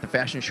Bar at the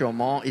Fashion Show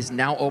Mall is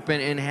now open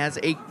and has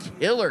a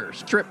killer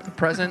strip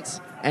presence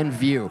and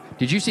view.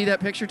 Did you see that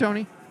picture,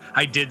 Tony?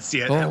 I did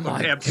see it. Oh That my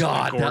looked absolutely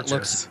God, gorgeous. that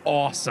looks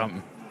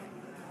awesome.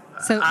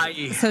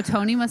 So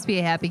Tony must be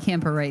a happy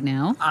camper right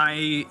now.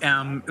 I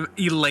am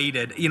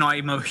elated.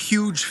 I'm a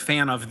huge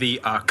fan of the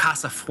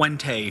Casa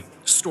Fuente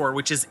store,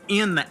 which is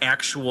in the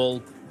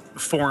actual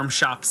Forum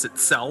Shops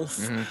itself.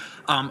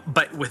 Mm-hmm.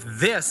 But with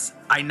this,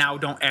 I now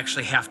don't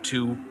actually have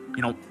to,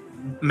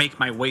 make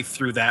my way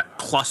through that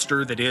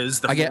cluster that is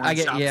the Forum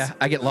Shops.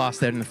 I get lost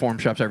there in the Forum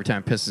Shops every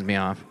time. It pisses me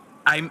off.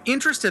 I'm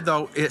interested,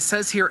 though. It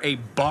says here a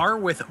bar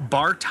with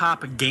bar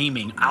top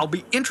gaming. I'll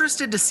be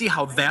interested to see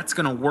how that's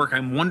going to work.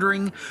 I'm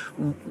wondering,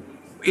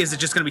 is it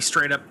just going to be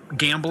straight up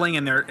gambling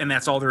and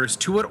that's all there is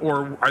to it?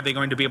 Or are they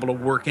going to be able to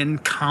work in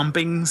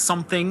comping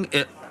something?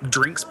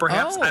 Drinks,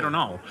 perhaps? I don't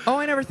know. Oh,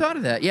 I never thought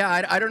of that.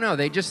 Yeah, I don't know.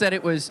 They just said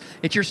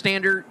it's your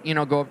standard,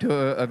 go up to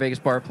a Vegas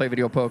bar, play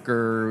video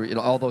poker,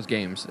 all those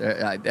games.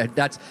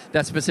 That's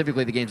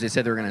specifically the games they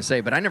said they were going to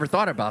say. But I never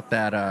thought about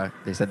that.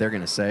 They said they're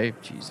going to say,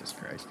 Jesus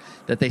Christ,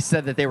 that they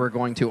said that they were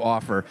going to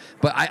offer.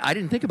 But I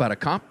didn't think about a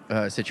comp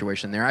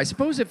situation there. I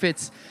suppose if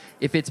it's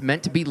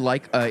meant to be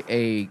like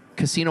a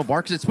casino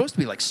bar, because it's supposed to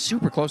be like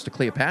super close to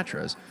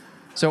Cleopatra's.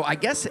 So I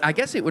guess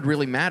it would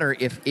really matter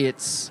if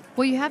it's...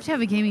 Well, you have to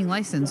have a gaming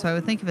license, so I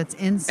would think if it's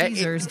in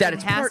Caesars,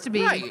 it has to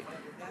be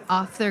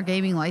off their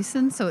gaming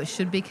license, so it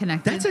should be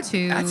connected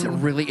to... That's a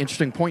really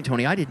interesting point,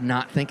 Tony. I did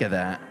not think of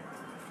that.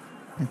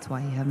 That's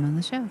why you have them on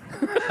the show.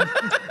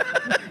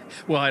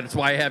 Well, that's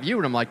why I have you,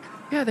 and I'm like,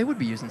 yeah, they would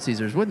be using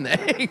Caesars, wouldn't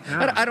they?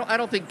 Yeah. I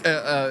don't think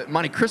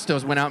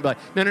Montecristo's went out and be like,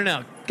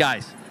 no,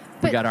 guys,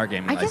 we got our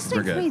gaming license.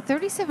 We're good. I guess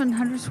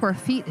 3,700 square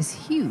feet is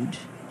huge.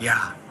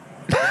 Yeah.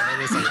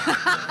 I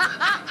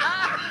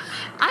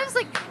was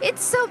like,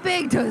 it's so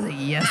big. I was like,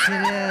 yes,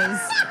 it is.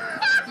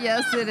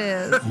 Yes, it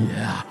is.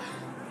 Yeah.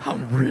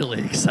 I'm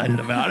really excited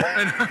about it.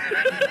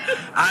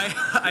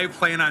 I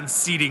plan on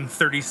seating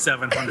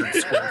 3,700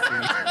 square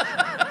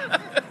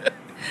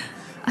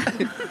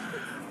feet.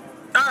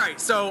 All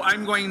right, so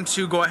I'm going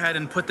to go ahead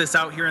and put this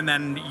out here, and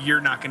then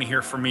you're not going to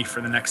hear from me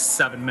for the next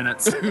 7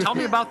 minutes. Tell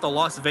me about the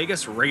Las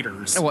Vegas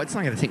Raiders. Well, it's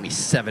not going to take me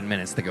 7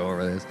 minutes to go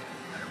over this.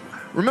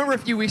 Remember a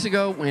few weeks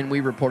ago when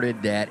we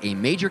reported that a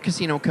major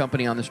casino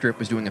company on the Strip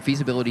was doing a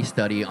feasibility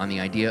study on the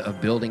idea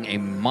of building a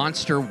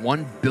monster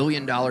 $1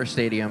 billion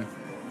stadium?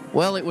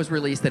 Well, it was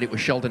released that it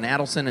was Sheldon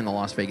Adelson and the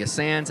Las Vegas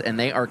Sands, and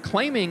they are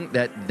claiming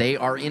that they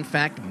are, in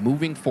fact,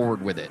 moving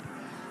forward with it.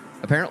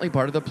 Apparently,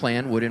 part of the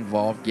plan would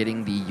involve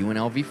getting the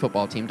UNLV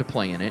football team to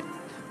play in it.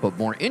 But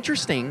more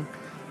interesting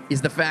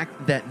is the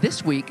fact that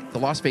this week, the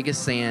Las Vegas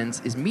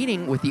Sands is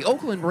meeting with the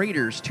Oakland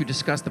Raiders to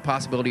discuss the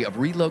possibility of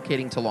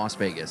relocating to Las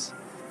Vegas.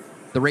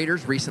 The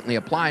Raiders recently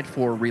applied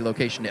for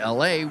relocation to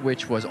LA,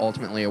 which was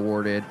ultimately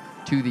awarded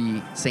to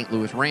the St.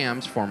 Louis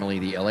Rams, formerly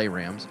the LA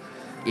Rams.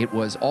 It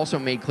was also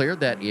made clear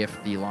that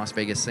if the Las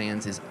Vegas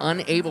Sands is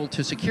unable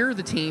to secure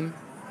the team,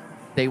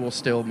 they will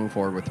still move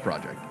forward with the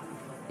project.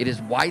 It is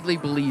widely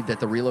believed that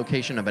the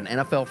relocation of an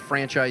NFL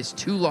franchise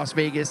to Las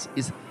Vegas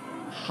is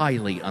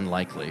highly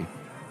unlikely.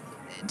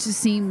 It just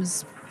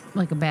seems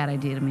like a bad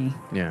idea to me.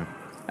 Yeah.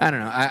 I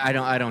don't know.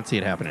 I don't see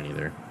it happening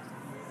either.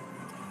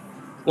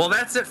 Well,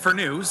 that's it for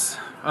news.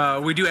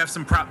 We do have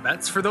some prop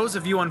bets. For those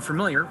of you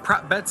unfamiliar,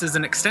 prop bets is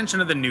an extension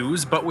of the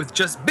news, but with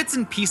just bits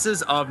and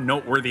pieces of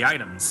noteworthy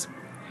items.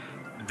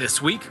 This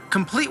week,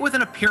 complete with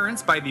an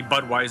appearance by the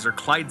Budweiser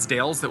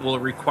Clydesdales that will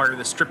require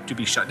the Strip to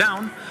be shut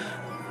down,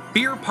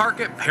 Beer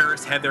Park at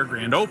Paris had their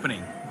grand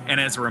opening. And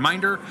as a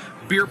reminder,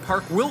 Beer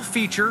Park will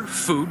feature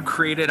food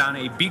created on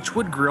a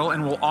beechwood grill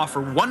and will offer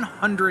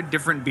 100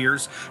 different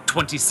beers,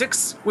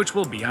 26 which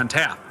will be on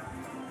tap.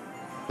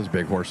 Those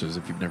big horses,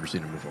 if you've never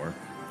seen them before.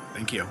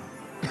 Thank you.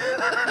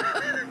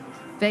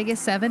 Vegas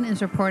 7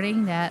 is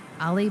reporting that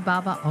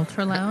Alibaba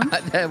Ultra Lounge.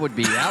 That would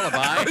be Alibi.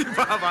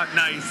 Alibaba,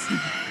 nice.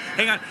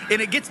 Hang on.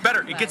 And it gets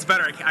better. It gets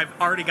better. I've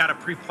already got a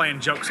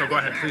pre-planned joke, so go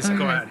ahead. Please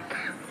go ahead.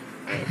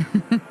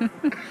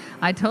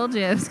 I told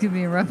you it was going to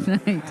be a rough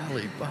night.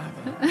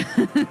 Alibaba.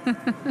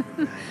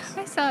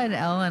 I saw an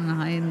L and an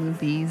I and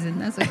B's,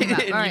 and that's what came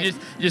out. All right. You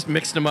just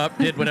mixed them up,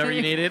 did whatever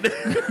you needed.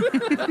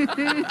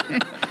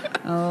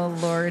 Oh,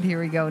 Lord, here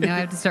we go. Now I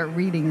have to start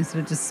reading instead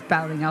of just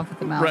spouting off at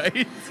the mouth.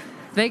 Right.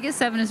 Vegas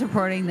 7 is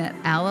reporting that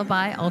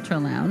Alibi Ultra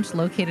Lounge,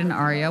 located in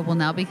Aria, will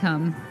now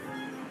become...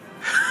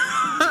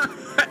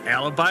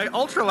 Alibi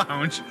Ultra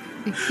Lounge.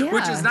 Yeah.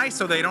 Which is nice,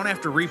 so they don't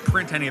have to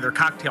reprint any of their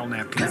cocktail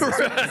napkins.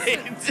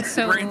 Right.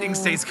 So Branding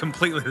stays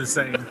completely the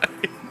same.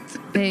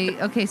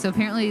 So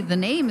apparently the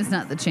name is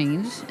not the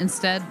change.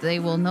 Instead, they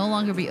will no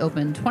longer be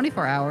open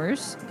 24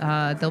 hours.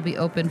 They'll be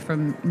open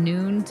from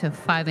noon to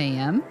 5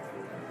 a.m.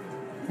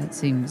 That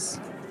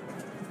seems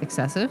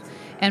excessive.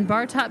 And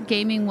bar top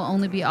gaming will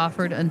only be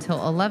offered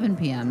until 11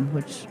 p.m.,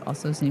 which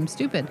also seems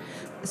stupid.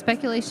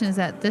 Speculation is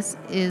that this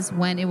is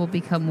when it will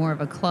become more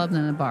of a club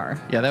than a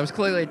bar. Yeah, that was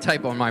clearly a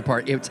typo on my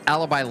part. It's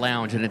Alibi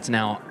Lounge, and it's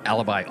now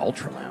Alibi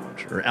Ultra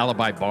Lounge, or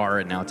Alibi Bar,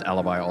 and now it's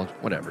Alibi Ultra,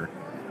 whatever.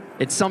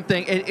 It's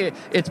something.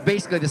 It's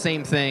basically the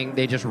same thing.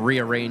 They just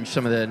rearranged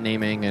some of the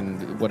naming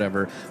and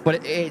whatever.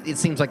 But it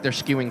seems like they're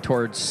skewing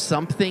towards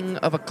something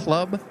of a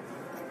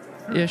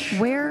club-ish.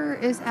 Where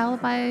is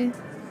Alibi?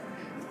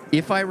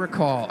 If I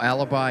recall,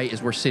 Alibi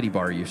is where City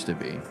Bar used to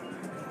be.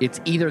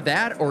 It's either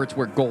that or it's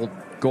where Gold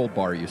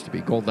Bar used to be.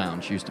 Gold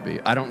Lounge used to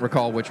be. I don't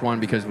recall which one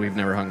because we've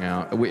never hung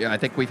out. I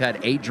think we've had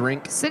a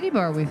drink. City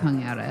Bar we've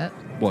hung out at.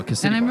 Well,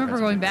 because and I remember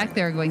going back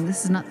there going,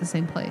 this is not the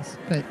same place.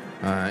 But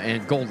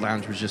and Gold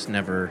Lounge was just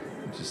never.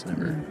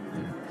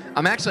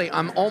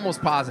 I'm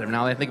almost positive.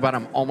 Now that I think about it,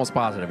 I'm almost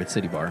positive it's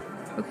City Bar.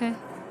 Okay.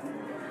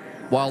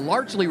 While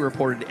largely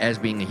reported as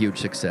being a huge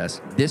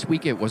success, this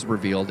week it was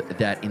revealed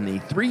that in the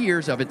 3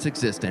 years of its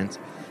existence,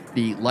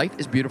 the Life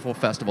is Beautiful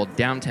Festival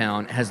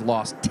downtown has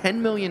lost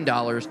 $10 million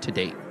to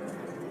date.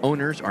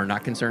 Owners are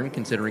not concerned,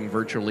 considering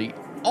virtually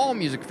all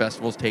music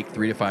festivals take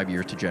 3 to 5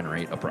 years to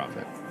generate a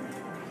profit.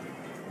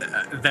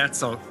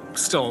 That's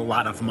still a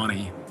lot of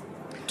money.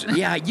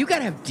 Yeah, you got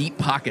to have deep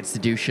pockets to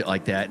do shit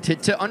like that.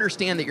 To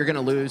understand that you're going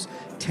to lose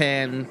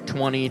 10,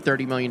 20,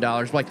 $30 million.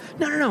 Like,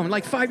 no,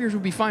 like 5 years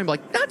would be fine. But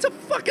like, that's a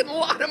fucking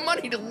lot of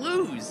money to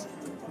lose.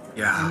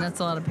 Yeah. And that's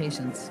a lot of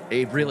patience.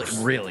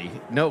 Really,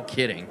 no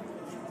kidding.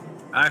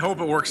 I hope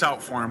it works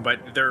out for them,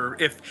 but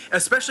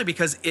especially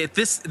because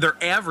they're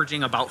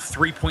averaging about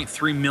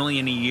 3.3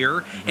 million a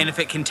year, and if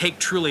it can take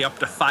truly up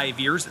to 5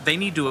 years, they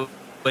need to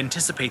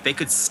anticipate they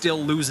could still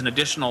lose an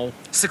additional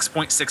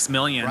 6.6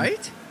 million.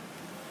 Right?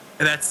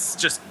 And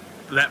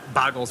that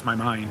boggles my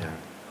mind. Yeah.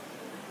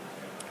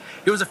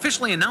 It was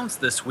officially announced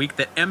this week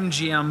that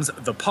MGM's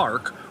The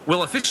Park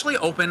will officially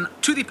open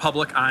to the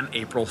public on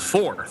April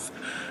 4th.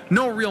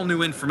 No real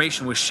new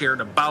information was shared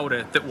about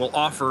it that will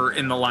offer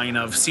in the line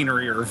of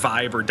scenery or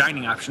vibe or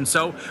dining options,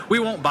 so we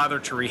won't bother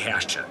to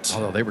rehash it.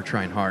 Although they were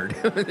trying hard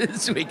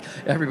this week.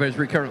 Everybody's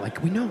recovering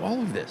like, we know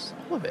all of this.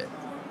 All of it.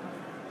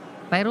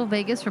 Vital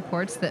Vegas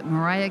reports that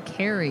Mariah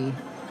Carey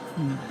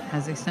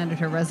has extended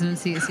her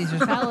residency at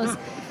Caesars Palace,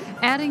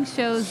 adding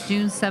shows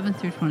June 7th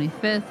through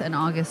 25th and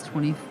August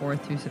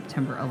 24th through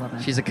September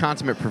 11th. She's a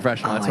consummate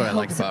professional. That's what I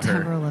like about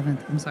her. September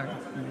 11th. I'm sorry.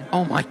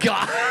 Oh, my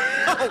God.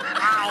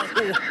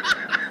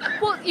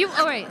 Well,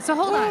 all right, so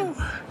hold on.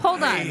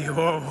 Hey,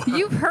 whoa.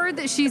 You've heard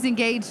that she's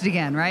engaged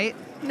again, right?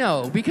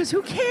 No, because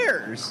who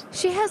cares?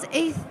 She has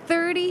a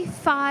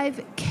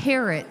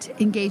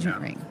 35-carat engagement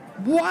ring.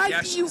 Why?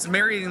 Yeah, she's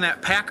marrying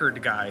that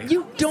Packard guy.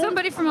 You don't.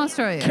 Somebody from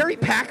Australia. Carrie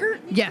Packard?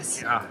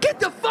 Yes. Yeah.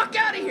 Get the fuck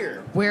out of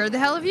here. Where the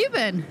hell have you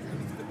been?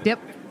 Yep,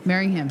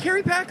 marrying him.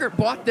 Carrie Packard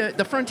bought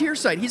the Frontier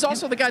site. He's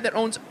also the guy that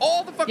owns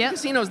all the fucking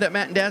casinos that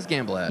Matt and Daz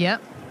gamble at.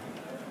 Yep.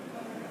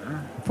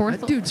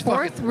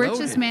 Fourth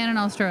richest man in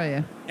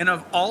Australia. And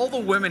of all the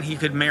women he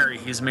could marry,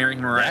 he's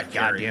marrying Mariah That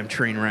Carey. goddamn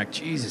train wreck.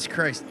 Jesus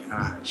Christ.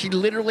 She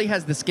literally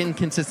has the skin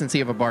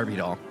consistency of a Barbie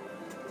doll.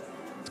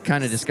 It's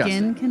kind of disgusting.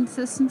 Skin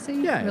consistency?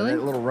 Yeah, Really?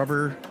 that little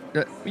rubber.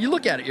 You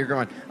look at it, you're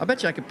going, I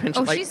bet you I could pinch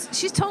Oh, it. Like,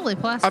 she's totally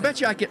plastic. I bet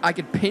you I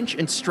could pinch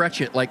and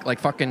stretch it like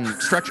fucking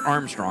Stretch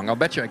Armstrong. I'll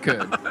bet you I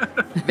could.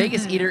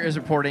 Vegas Eater is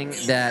reporting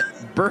that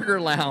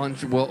Burger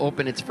Lounge will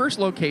open its first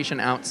location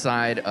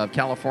outside of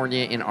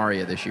California in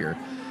Aria this year.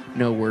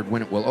 No word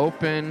when it will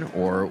open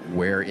or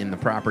where in the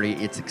property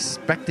it's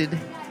expected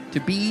to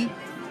be,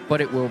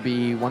 but it will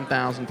be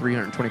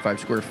 1,325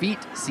 square feet,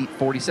 seat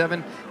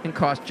 47, and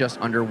cost just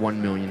under $1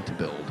 million to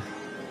build.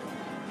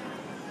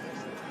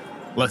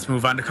 Let's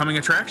move on to coming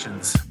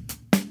attractions.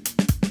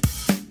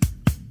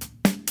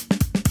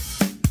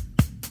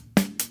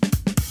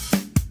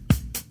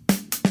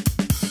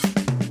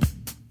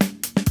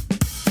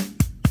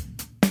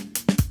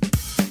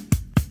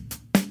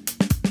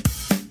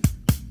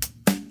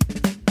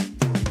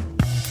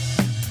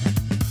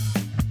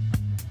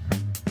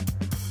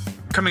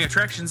 Coming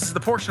Attractions is the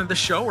portion of the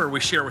show where we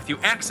share with you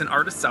acts and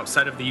artists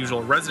outside of the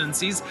usual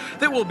residencies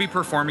that will be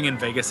performing in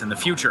Vegas in the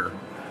future.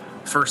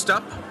 First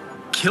up,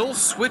 Kill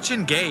Switch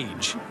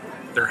Engage.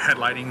 They're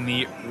headlining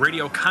the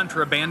Radio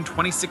Contraband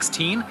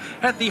 2016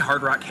 at the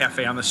Hard Rock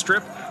Cafe on the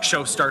Strip.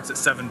 Show starts at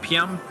 7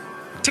 p.m.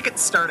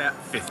 Tickets start at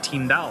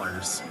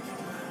 $15.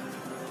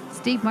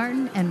 Steve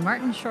Martin and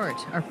Martin Short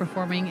are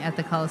performing at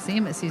the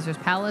Coliseum at Caesars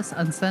Palace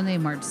on Sunday,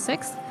 March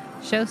 6th.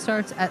 Show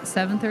starts at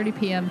 7:30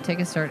 p.m.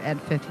 Tickets start at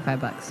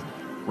 $55.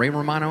 Ray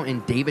Romano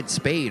and David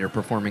Spade are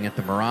performing at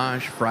the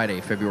Mirage Friday,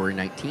 February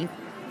 19th.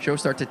 Show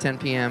starts at 10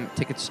 p.m.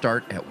 Tickets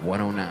start at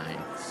 $109.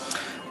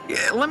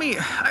 Yeah, let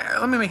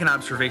me make an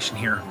observation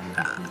here.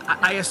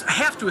 I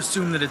have to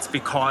assume that it's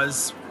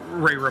because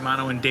Ray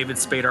Romano and David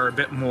Spade are a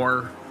bit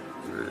more.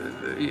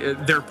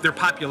 Their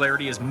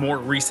popularity is more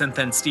recent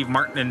than Steve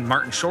Martin and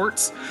Martin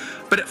Short's,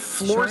 but it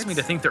floors me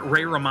to think that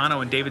Ray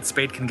Romano and David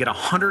Spade can get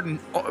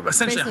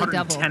essentially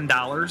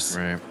 $110.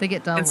 Right. They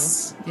get double.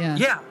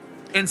 Yeah.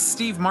 And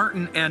Steve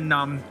Martin and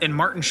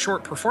Martin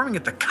Short performing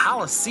at the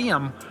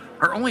Coliseum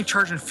are only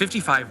charging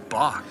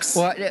 $55.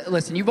 Well,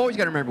 listen, you've always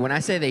got to remember, when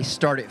I say they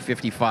start at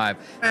 55,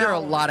 there are a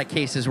lot of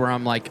cases where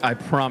I'm like, I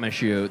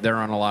promise you, they're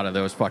on a lot of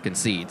those fucking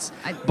seats.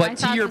 But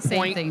to your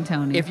point,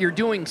 Tony. If you're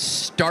doing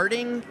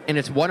starting and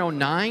it's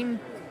 109,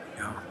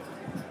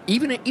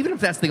 even if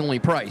that's the only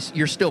price,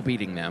 you're still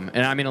beating them.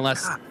 And I mean,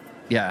 unless...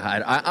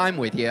 I'm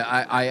with you.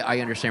 I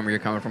understand where you're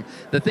coming from.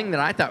 The thing that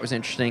I thought was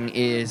interesting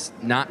is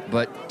not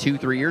but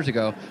 2-3 years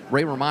ago,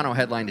 Ray Romano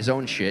headlined his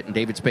own shit and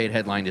David Spade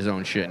headlined his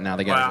own shit, and now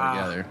they got it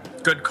all together.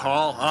 Good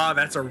call. Oh,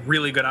 that's a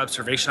really good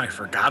observation. I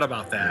forgot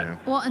about that. Yeah.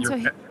 Well,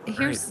 and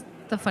here's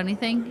the funny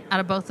thing. Out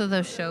of both of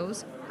those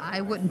shows,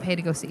 I wouldn't pay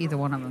to go see either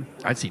one of them.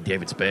 I'd see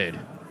David Spade.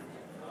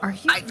 Are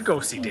you? I'd go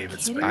see David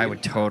Spade. I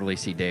would totally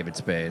see David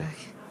Spade.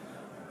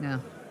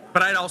 No.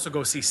 But I'd also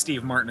go see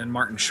Steve Martin and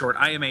Martin Short.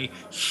 I am a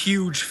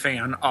huge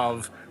fan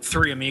of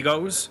Three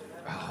Amigos.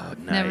 Oh,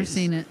 nice. Never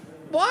seen it.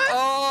 What?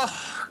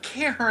 Oh,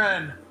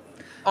 Karen.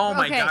 Oh,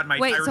 my God.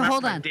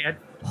 Hold on.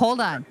 Hold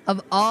on.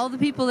 Of all the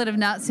people that have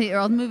not seen, or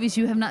all the movies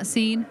you have not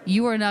seen,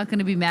 you are not going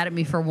to be mad at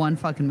me for one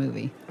fucking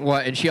movie. Well,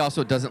 and she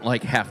also doesn't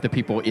like half the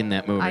people in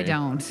that movie. I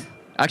don't.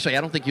 Actually,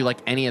 I don't think you like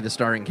any of the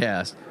starring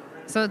cast.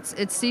 So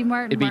it's Steve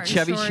Martin, It'd be Martin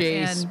Chevy Short,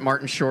 Chase, and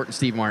Martin Short, and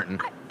Steve Martin.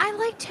 I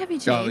like Chevy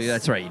Chase. Oh, yeah,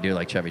 that's right. You do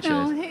like Chevy Chase.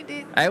 No,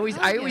 I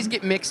always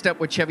get mixed up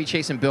with Chevy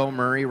Chase and Bill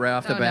Murray right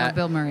off the bat.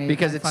 No, Bill Murray.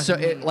 Because it's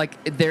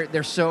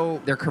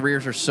so their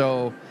careers are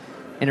so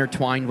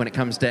intertwined when it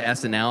comes to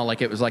SNL.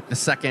 Like, it was like the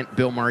second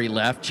Bill Murray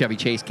left, Chevy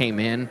Chase came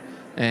in,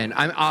 and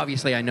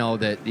I know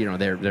that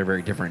they're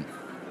very different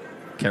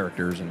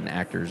characters and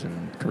actors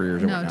and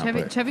careers. No, and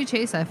whatnot, Chevy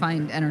Chase I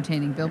find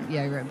entertaining. Bill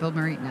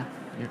Murray, no,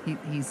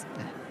 he's.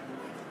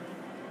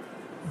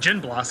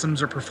 Gin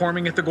Blossoms are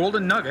performing at the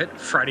Golden Nugget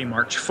Friday,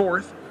 March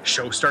 4th.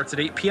 Show starts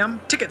at 8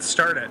 p.m. Tickets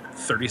start at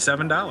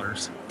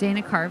 $37.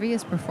 Dana Carvey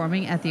is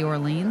performing at the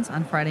Orleans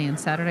on Friday and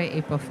Saturday,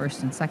 April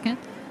 1st and 2nd.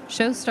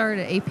 Shows start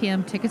at 8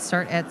 p.m. Tickets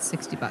start at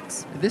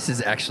 $60. This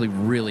is actually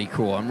really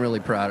cool. I'm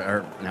really proud.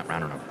 I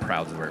don't know if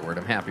proud is the right word.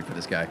 I'm happy for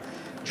this guy.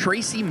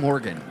 Tracy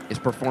Morgan is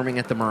performing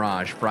at the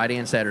Mirage Friday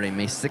and Saturday,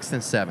 May 6th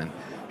and 7th.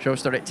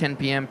 Shows start at 10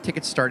 p.m.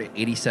 Tickets start at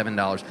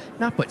 $87.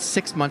 Not but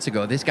 6 months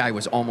ago, this guy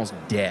was almost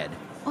dead.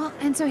 Well,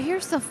 and so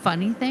here's the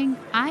funny thing.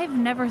 I've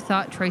never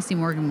thought Tracy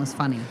Morgan was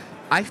funny.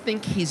 I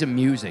think he's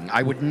amusing.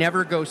 I would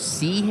never go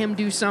see him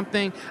do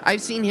something.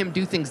 I've seen him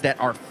do things that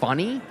are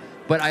funny,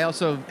 but I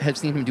also have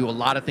seen him do a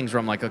lot of things where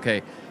I'm like,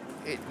 okay,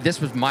 this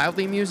was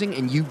mildly amusing,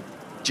 and you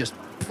just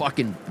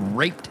fucking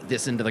raped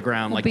this into the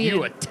ground. Like,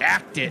 you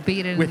attacked it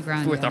into the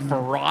ground, with a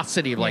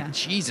ferocity of like,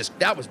 Jesus,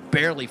 that was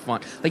barely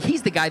fun. Like,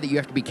 he's the guy that you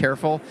have to be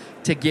careful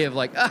to give,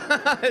 like,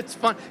 it's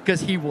fun,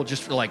 because he will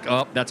just like,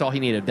 oh, that's all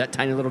he needed, that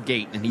tiny little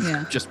gate, and he's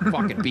just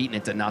fucking beating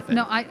it to nothing.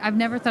 No, I've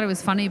never thought it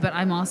was funny, but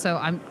I'm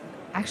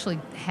actually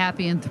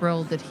happy and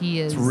thrilled that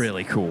he is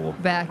really cool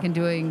back and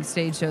doing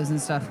stage shows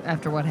and stuff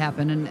after what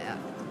happened. And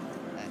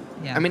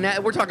I mean,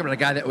 we're talking about a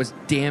guy that was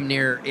damn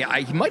near,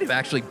 he might have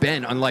actually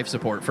been on life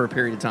support for a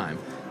period of time.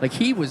 Like,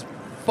 he was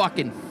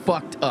fucking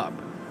fucked up,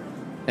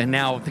 and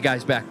now the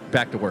guy's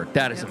back to work.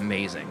 That is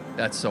amazing.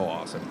 That's so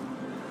awesome.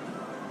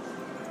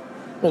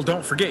 Well,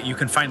 don't forget, you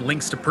can find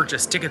links to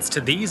purchase tickets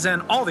to these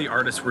and all the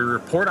artists we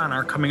report on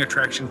our coming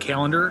attraction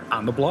calendar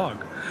on the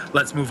blog.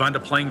 Let's move on to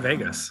Playing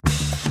Vegas.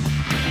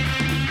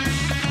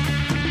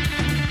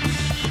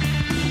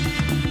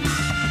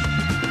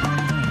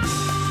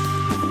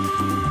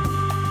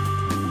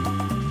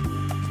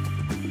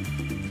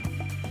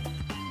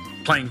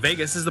 Playing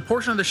Vegas is the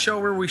portion of the show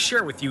where we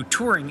share with you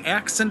touring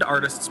acts and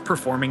artists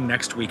performing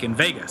next week in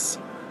Vegas.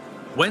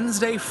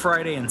 Wednesday,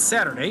 Friday, and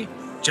Saturday,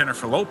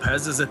 Jennifer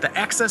Lopez is at the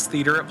Access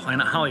Theater at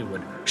Planet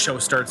Hollywood. Show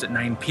starts at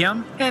 9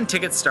 p.m. and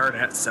tickets start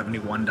at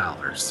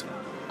 $71.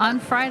 On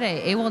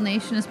Friday, AWOL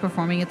Nation is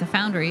performing at the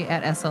Foundry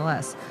at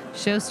SLS.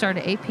 Shows start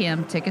at 8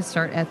 p.m. Tickets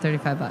start at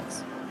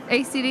 $35.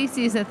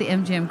 AC/DC is at the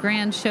MGM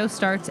Grand. Show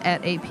starts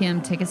at 8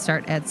 p.m. Tickets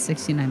start at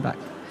 $69.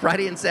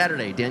 Friday and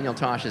Saturday, Daniel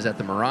Tosh is at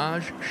the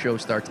Mirage. Show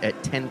starts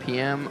at 10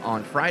 p.m.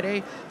 on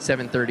Friday,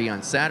 7:30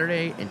 on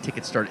Saturday, and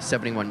tickets start at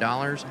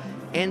 $71.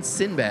 And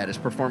Sinbad is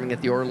performing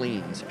at the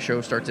Orleans.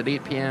 Show starts at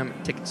 8 p.m.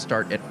 Tickets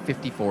start at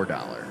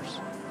 $54.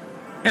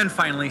 And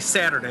finally,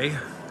 Saturday,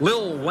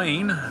 Lil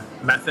Wayne,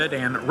 Method,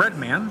 and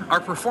Redman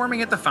are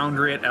performing at the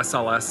Foundry at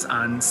SLS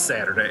on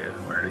Saturday.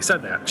 We already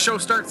said that. Show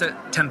starts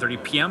at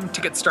 10:30 p.m.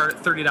 Tickets start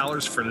at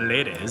 $30 for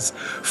ladies,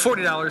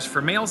 $40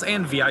 for males,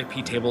 and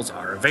VIP tables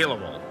are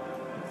available.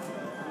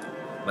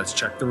 Let's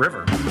check the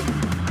river.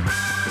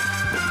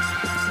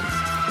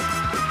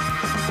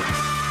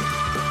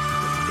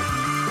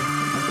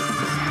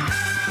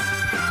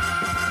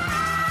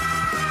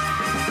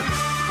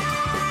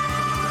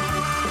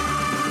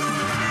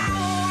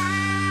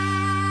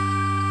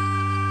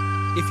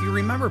 If you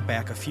remember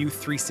back a few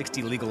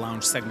 360 Legal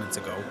Lounge segments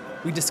ago,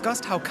 we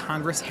discussed how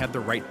Congress had the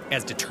right,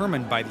 as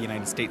determined by the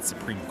United States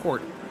Supreme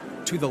Court,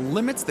 to the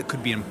limits that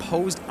could be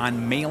imposed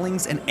on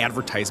mailings and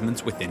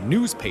advertisements within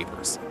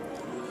newspapers.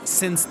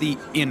 Since the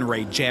In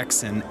re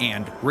Jackson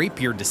and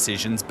Rapier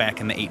decisions back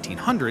in the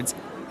 1800s,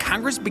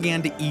 Congress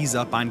began to ease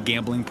up on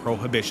gambling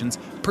prohibitions,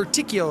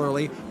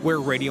 particularly where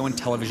radio and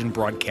television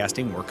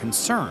broadcasting were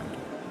concerned.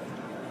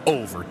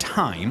 Over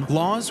time,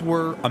 laws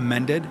were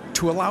amended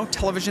to allow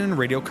television and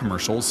radio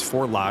commercials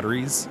for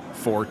lotteries,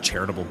 for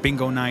charitable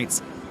bingo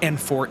nights, and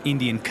for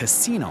Indian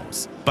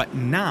casinos, but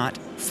not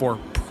for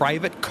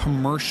private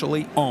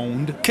commercially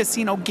owned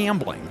casino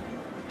gambling.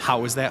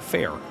 How is that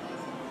fair?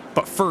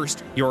 But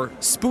first, your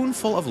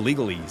spoonful of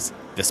legalese.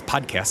 This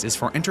podcast is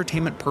for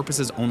entertainment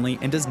purposes only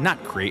and does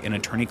not create an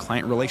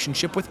attorney-client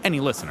relationship with any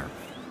listener.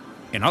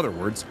 In other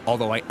words,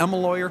 although I am a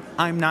lawyer,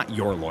 I'm not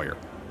your lawyer.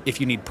 If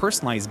you need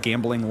personalized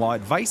gambling law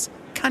advice,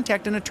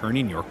 contact an attorney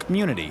in your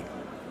community.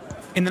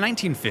 In the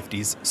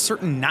 1950s,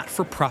 certain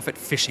not-for-profit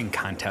fishing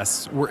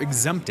contests were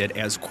exempted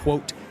as,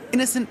 quote,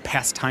 innocent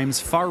pastimes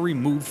far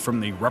removed from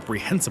the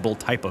reprehensible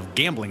type of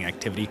gambling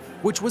activity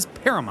which was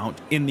paramount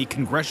in the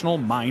congressional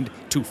mind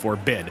to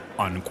forbid,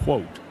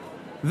 unquote.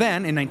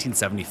 Then, in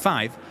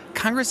 1975,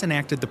 Congress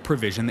enacted the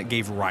provision that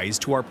gave rise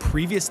to our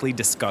previously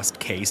discussed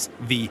case,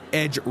 the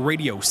Edge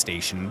radio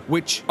station,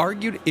 which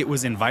argued it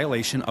was in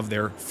violation of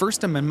their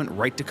First Amendment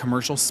right to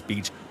commercial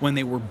speech when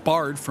they were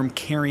barred from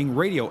carrying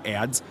radio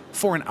ads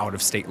for an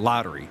out-of-state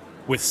lottery.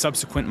 With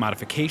subsequent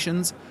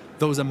modifications,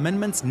 those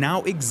amendments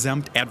now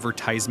exempt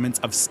advertisements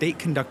of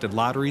state-conducted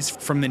lotteries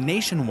from the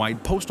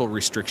nationwide postal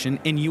restriction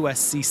in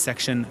USC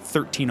Section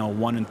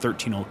 1301 and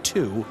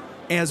 1302,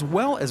 as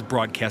well as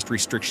broadcast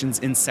restrictions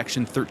in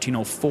Section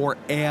 1304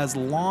 as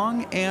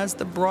long as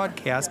the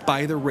broadcast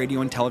by the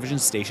radio and television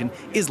station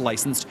is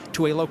licensed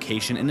to a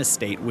location in a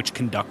state which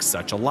conducts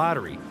such a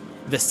lottery.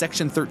 The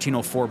Section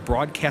 1304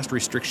 broadcast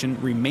restriction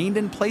remained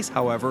in place,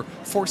 however,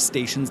 for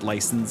stations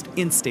licensed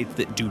in states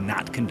that do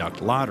not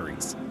conduct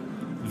lotteries.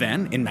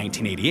 Then, in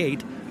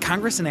 1988,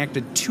 Congress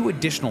enacted two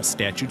additional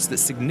statutes that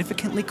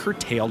significantly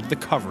curtailed the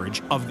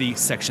coverage of the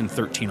Section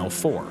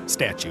 1304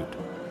 statute.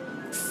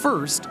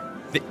 First,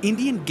 the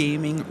Indian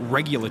Gaming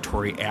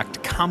Regulatory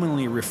Act,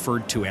 commonly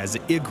referred to as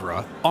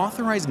IGRA,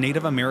 authorized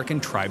Native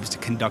American tribes to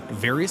conduct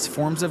various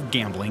forms of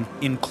gambling,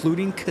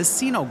 including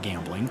casino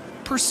gambling,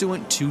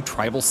 pursuant to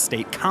tribal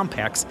state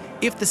compacts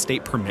if the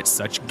state permits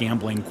such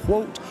gambling,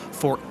 quote,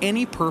 for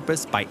any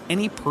purpose by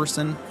any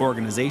person,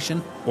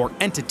 organization, or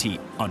entity,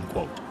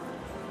 unquote.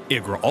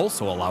 IGRA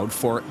also allowed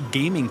for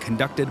gaming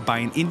conducted by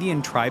an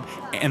Indian tribe,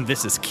 and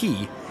this is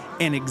key,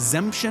 an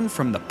exemption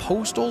from the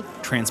postal,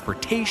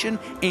 transportation,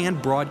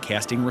 and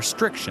broadcasting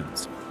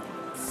restrictions.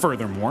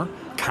 Furthermore,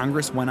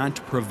 Congress went on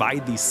to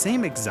provide these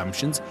same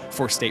exemptions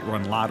for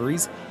state-run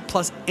lotteries,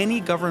 plus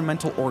any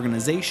governmental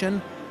organization,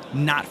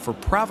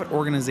 not-for-profit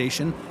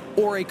organization,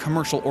 or a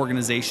commercial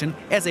organization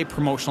as a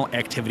promotional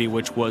activity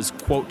which was,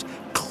 quote,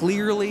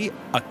 clearly,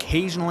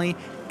 occasionally,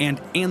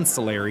 and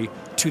ancillary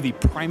to the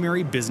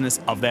primary business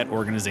of that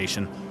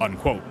organization,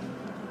 unquote.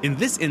 In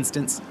this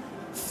instance,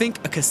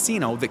 think a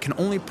casino that can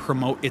only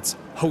promote its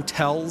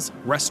hotels,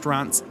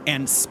 restaurants,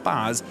 and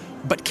spas,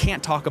 but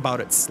can't talk about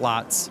its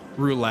slots,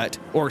 roulette,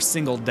 or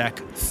single-deck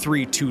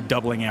 3-2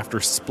 doubling after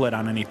split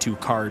on any two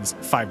cards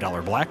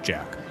 $5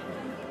 blackjack.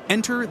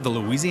 Enter the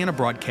Louisiana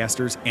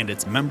Broadcasters and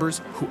its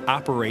members who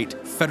operate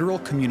Federal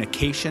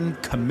Communication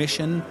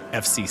Commission,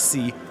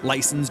 FCC,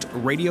 licensed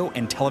radio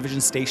and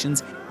television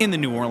stations in the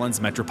New Orleans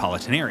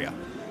metropolitan area.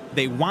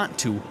 They want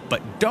to,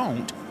 but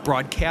don't,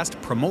 broadcast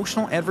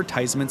promotional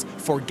advertisements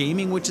for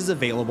gaming which is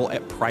available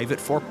at private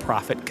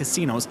for-profit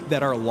casinos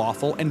that are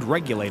lawful and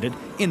regulated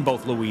in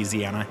both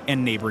Louisiana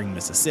and neighboring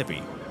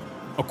Mississippi.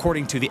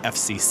 According to the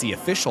FCC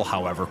official,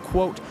 however,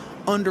 quote,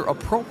 under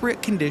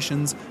appropriate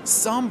conditions,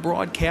 some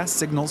broadcast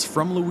signals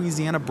from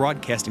Louisiana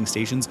broadcasting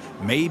stations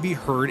may be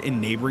heard in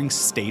neighboring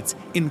states,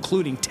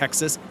 including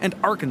Texas and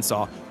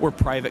Arkansas, where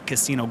private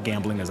casino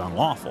gambling is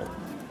unlawful.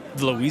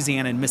 The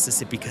Louisiana and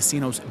Mississippi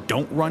casinos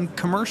don't run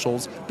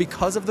commercials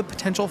because of the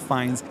potential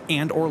fines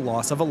and or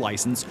loss of a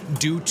license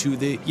due to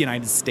the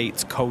United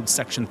States Code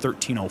Section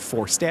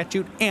 1304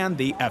 statute and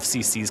the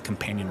FCC's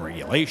companion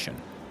regulation.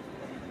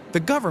 The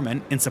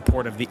government, in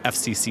support of the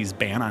FCC's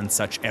ban on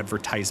such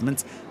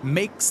advertisements,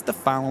 makes the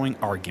following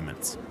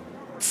arguments.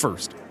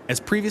 First, as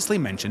previously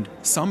mentioned,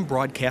 some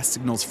broadcast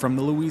signals from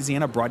the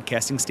Louisiana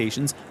broadcasting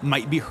stations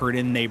might be heard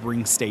in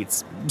neighboring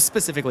states,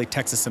 specifically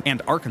Texas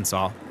and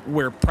Arkansas,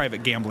 where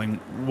private gambling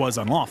was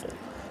unlawful.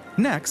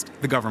 Next,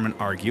 the government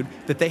argued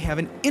that they have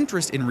an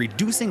interest in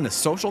reducing the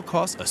social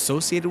costs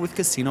associated with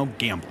casino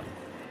gambling.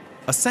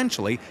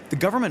 Essentially, the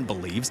government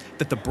believes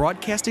that the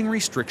broadcasting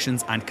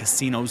restrictions on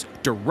casinos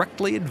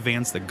directly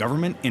advance the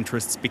government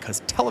interests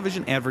because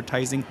television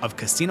advertising of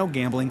casino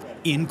gambling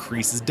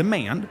increases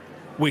demand,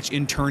 which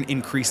in turn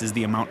increases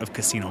the amount of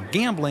casino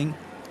gambling,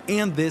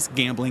 and this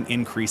gambling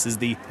increases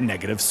the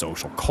negative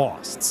social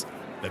costs.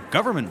 The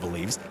government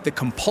believes that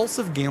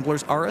compulsive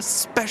gamblers are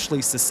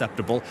especially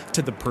susceptible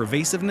to the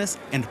pervasiveness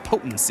and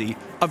potency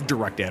of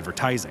direct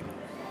advertising.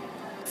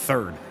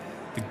 Third,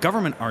 the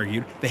government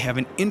argued they have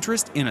an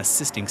interest in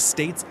assisting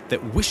states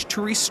that wish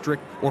to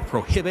restrict or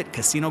prohibit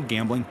casino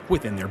gambling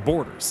within their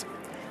borders.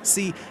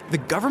 See, the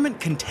government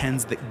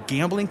contends that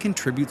gambling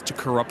contributes to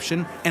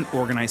corruption and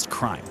organized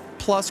crime,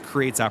 plus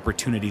creates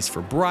opportunities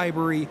for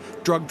bribery,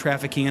 drug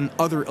trafficking, and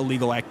other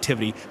illegal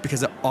activity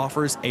because it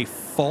offers a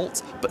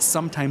false but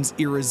sometimes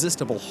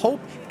irresistible hope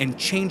and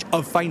change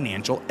of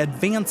financial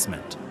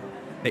advancement.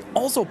 They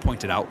also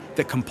pointed out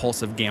that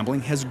compulsive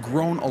gambling has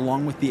grown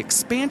along with the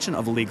expansion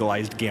of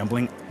legalized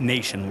gambling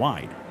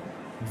nationwide,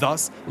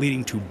 thus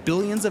leading to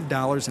billions of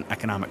dollars in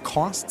economic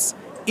costs,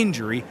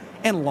 injury,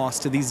 and loss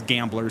to these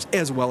gamblers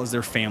as well as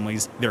their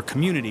families, their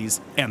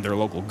communities, and their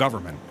local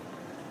government.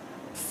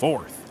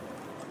 Fourth,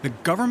 the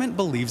government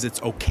believes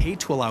it's okay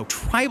to allow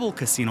tribal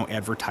casino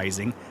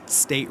advertising,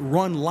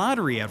 state-run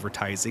lottery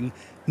advertising,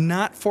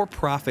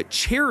 not-for-profit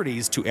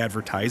charities to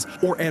advertise,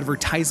 or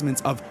advertisements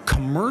of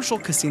commercial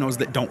casinos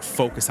that don't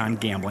focus on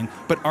gambling,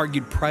 but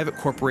argued private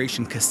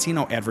corporation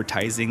casino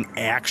advertising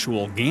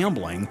actual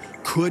gambling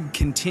could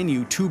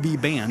continue to be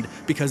banned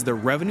because the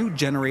revenue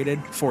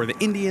generated for the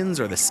Indians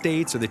or the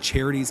states or the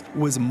charities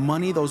was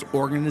money those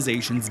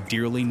organizations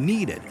dearly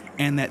needed,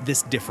 and that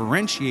this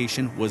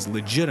differentiation was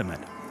legitimate.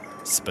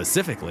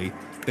 Specifically,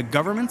 the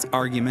government's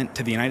argument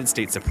to the United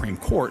States Supreme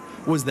Court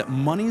was that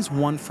monies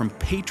won from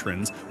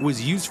patrons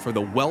was used for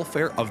the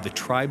welfare of the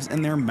tribes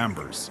and their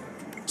members.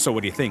 So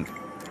what do you think?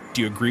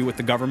 Do you agree with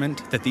the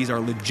government that these are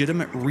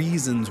legitimate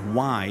reasons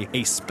why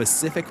a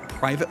specific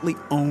privately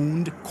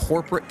owned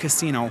corporate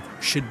casino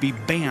should be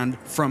banned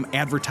from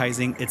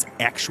advertising its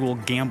actual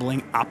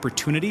gambling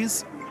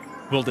opportunities?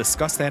 We'll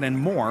discuss that and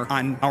more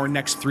on our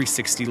next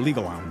 360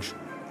 Legal Lounge.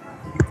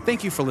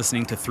 Thank you for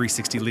listening to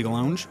 360 Legal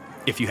Lounge.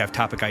 If you have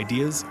topic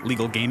ideas,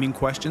 legal gaming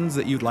questions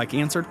that you'd like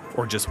answered,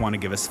 or just want to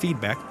give us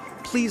feedback,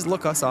 please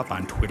look us up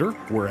on Twitter.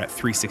 We're at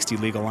 360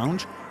 Legal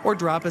Lounge, or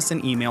drop us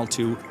an email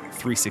to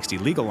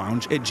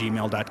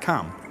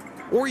 360legallounge@gmail.com.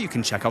 Or you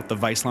can check out the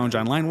Vice Lounge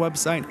Online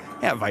website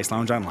at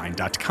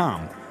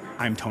viceloungeonline.com.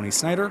 I'm Tony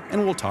Snyder,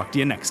 and we'll talk to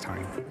you next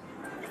time.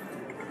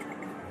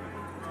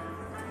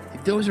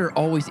 Those are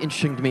always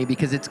interesting to me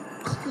because it's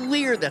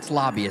clear that's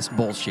lobbyist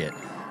bullshit.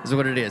 Is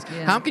what it is.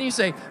 Yeah. How can you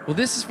say, well,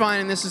 this is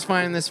fine, and this is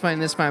fine, and this is fine,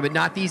 and this is fine, but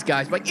not these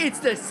guys? Like, it's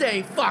the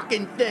same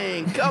fucking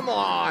thing. Come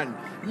on.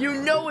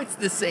 You know it's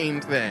the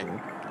same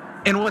thing.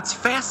 And what's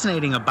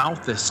fascinating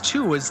about this,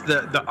 too, is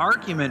the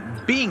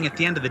argument being, at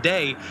the end of the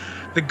day,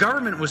 the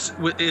government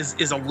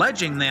is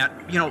alleging that,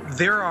 you know,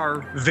 there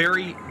are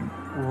very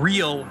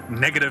real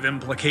negative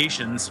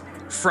implications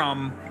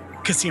from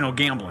casino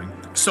gambling.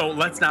 So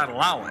let's not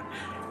allow it.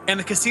 And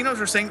the casinos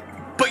are saying,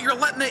 but you're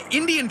letting the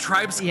Indian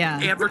tribes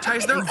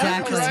advertise their own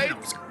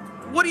casinos.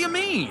 What do you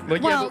mean?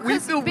 But well, but we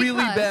feel really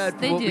bad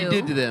for what we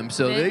did to them,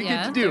 so they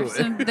get to do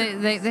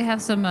it. They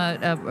have some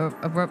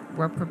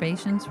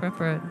reparations.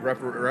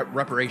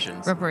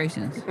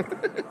 Reparations.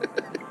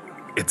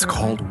 It's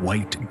called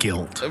white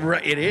guilt.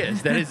 Right, it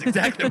is. That is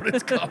exactly what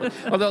it's called.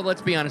 Although,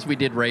 let's be honest, we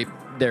did rape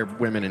their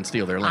women and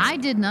steal their land. I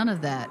did none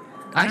of that.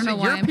 I don't know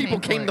why your people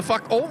came the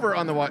fuck over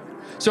on the what?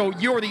 So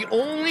you're the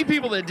only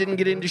people that didn't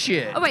get into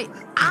shit. Oh wait,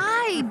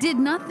 I did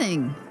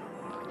nothing.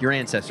 Your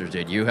ancestors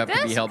did. You have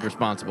to be held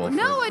responsible.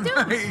 No, I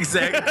don't.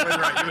 Exactly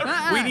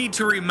right. We need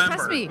to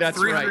remember. That's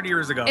 300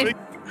 years ago.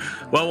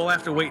 Well, we'll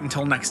have to wait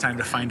until next time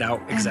to find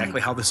out exactly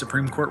how the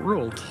Supreme Court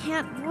ruled.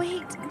 Can't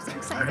wait. I'm so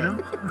excited. I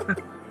know.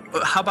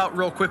 How about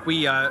real quick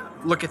we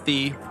look at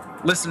the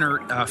listener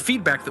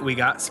feedback that we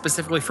got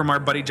specifically from our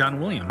buddy John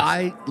Williams.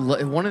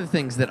 One of the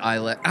things that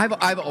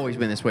I've always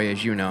been this way,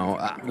 as you know.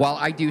 While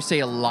I do say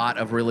a lot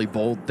of really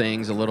bold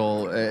things, a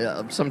little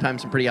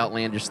sometimes some pretty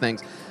outlandish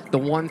things, the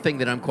one thing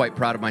that I'm quite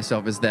proud of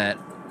myself is that,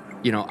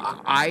 you know,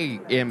 I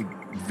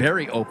am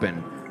very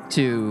open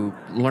to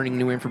learning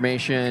new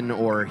information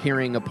or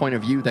hearing a point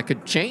of view that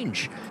could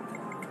change.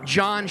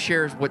 John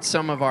shares what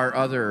some of our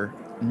other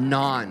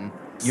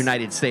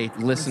non-United States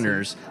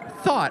listeners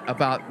thought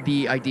about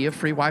the idea of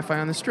free Wi-Fi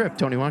on the Strip.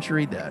 Tony, why don't you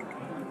read that?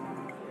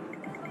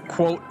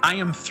 Quote, I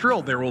am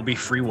thrilled there will be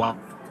free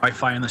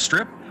Wi-Fi on the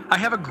Strip. I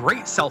have a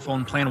great cell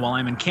phone plan while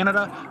I'm in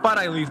Canada, but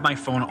I leave my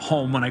phone at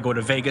home when I go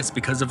to Vegas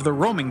because of the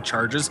roaming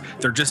charges.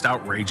 They're just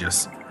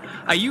outrageous.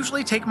 I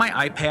usually take my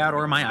iPad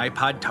or my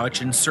iPod Touch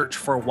and search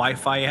for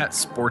Wi-Fi at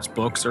sports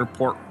books or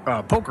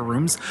poker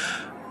rooms.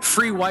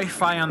 Free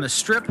Wi-Fi on the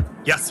Strip?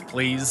 Yes,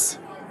 please.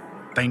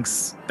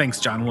 Thanks,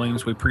 John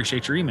Williams. We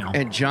appreciate your email.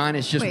 And John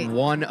is just Wait.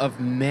 one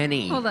of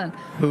many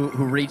who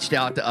reached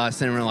out to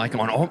us and were like,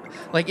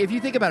 like if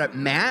you think about it,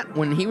 Matt,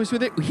 when he was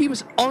with it, he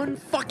was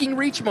unfucking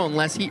reachable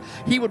unless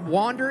he would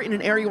wander in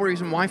an area where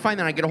he's in Wi-Fi and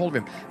then I get a hold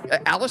of him.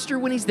 Alistair,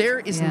 when he's there,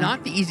 is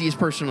not the easiest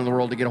person in the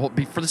world to get a hold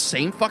of for the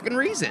same fucking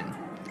reason.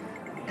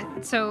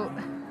 So,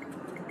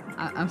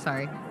 I'm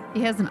sorry.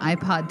 He has an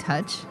iPod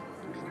Touch.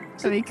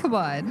 I mean, come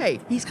on.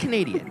 Hey, he's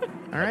Canadian.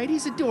 All right,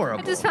 he's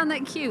adorable. I just found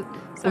that cute.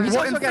 Well, he's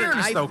Well, also in got an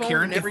fairness, though, iPhone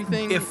Karen, and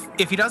everything.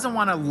 if he doesn't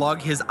want to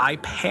lug his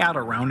iPad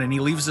around and he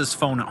leaves his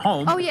phone at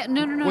home. Oh, yeah.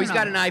 No. Well, he's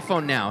got an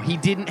iPhone now. He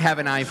didn't have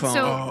an iPhone,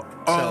 so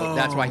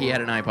that's why he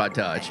had an iPod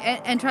Touch.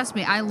 And trust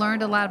me, I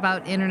learned a lot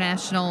about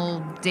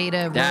international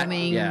data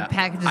roaming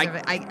packages.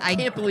 I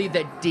can't believe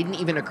that didn't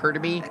even occur to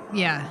me.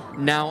 Yeah.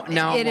 Now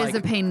it is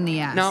a pain in the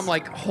ass. Now I'm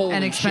like, holy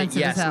and shit,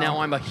 expensive yes. as hell. Now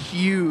I'm a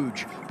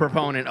huge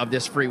proponent of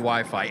this free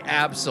Wi-Fi.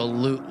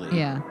 Absolutely.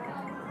 Yeah.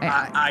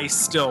 I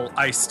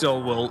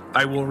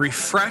will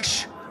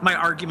refresh my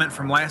argument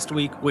from last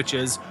week, which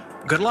is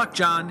good luck,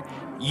 John.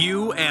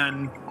 You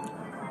and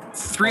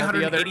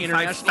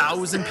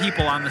 385,000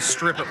 people on the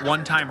strip at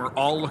one time are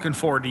all looking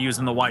forward to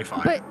using the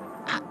Wi-Fi. But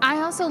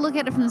I also look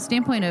at it from the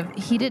standpoint of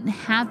he didn't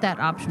have that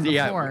option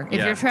before.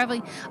 If you're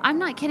traveling, I'm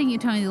not kidding you,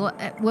 Tony.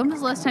 When was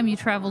the last time you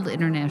traveled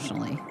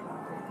internationally?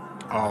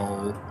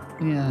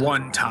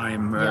 One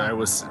time it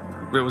was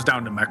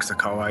down to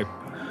Mexico. I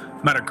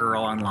met a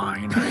girl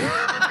online.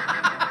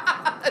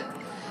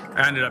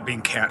 I ended up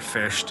being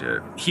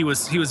catfished. He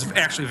was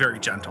actually very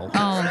gentle.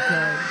 Oh,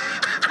 good.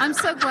 I'm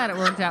so glad it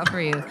worked out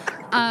for you.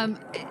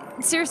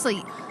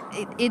 Seriously,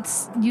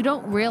 it's you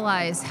don't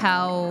realize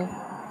how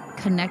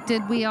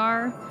connected we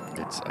are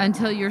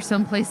until you're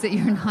someplace that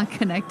you're not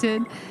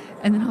connected,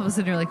 and then all of a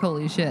sudden you're like,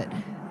 holy shit.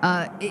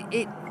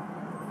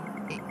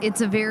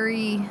 It's a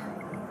very,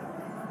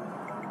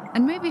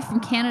 and maybe from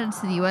Canada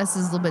to the U.S.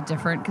 is a little bit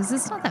different because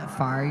it's not that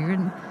far. You're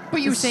in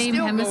the same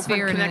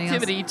hemisphere go from and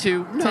everything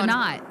connectivity to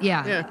not.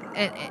 Yeah.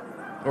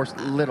 Or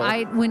little.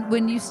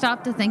 When you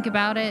stop to think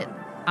about it,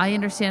 I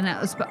understand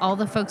that all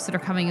the folks that are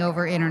coming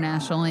over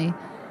internationally,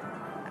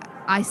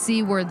 I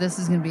see where this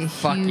is going to be a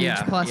huge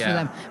plus for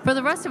them. For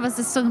the rest of us,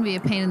 it's still going to be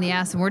a pain in the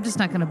ass, and we're just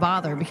not going to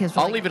bother because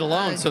I'll leave it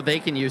alone so they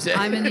can use it.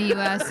 I'm in the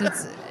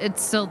U.S.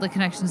 It's still the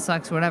connection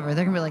sucks, whatever.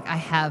 They're going to be like, I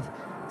have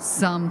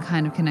some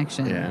kind of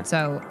connection. Yeah.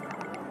 So,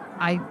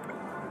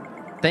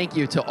 Thank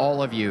you to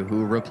all of you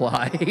who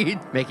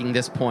replied, making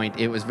this point.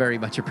 It was very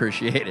much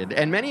appreciated.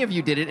 And many of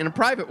you did it in a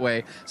private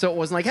way, so it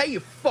wasn't like, hey, you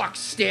fuck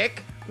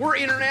stick, we're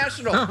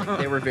international.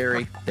 They were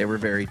very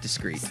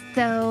discreet.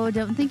 So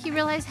don't think you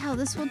realize how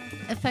this will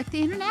affect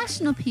the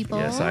international people.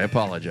 Yes, I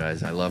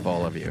apologize. I love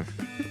all of you.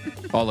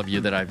 All of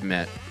you that I've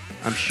met.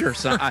 I'm sure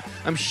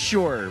I'm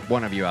sure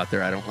one of you out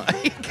there I don't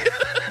like.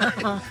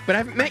 But I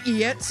haven't met you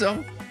yet,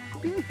 so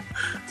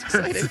it's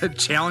exciting.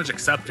 Challenge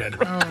accepted.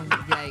 Oh,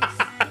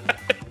 yikes.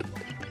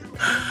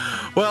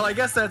 Well, I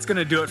guess that's going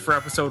to do it for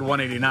episode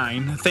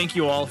 189. Thank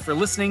you all for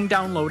listening,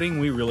 downloading.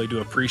 We really do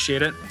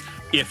appreciate it.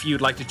 If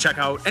you'd like to check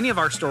out any of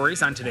our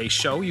stories on today's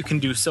show, you can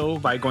do so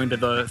by going to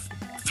the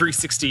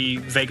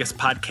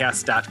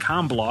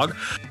 360vegaspodcast.com blog.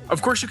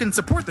 Of course, you can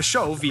support the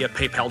show via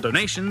PayPal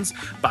donations,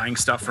 buying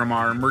stuff from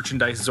our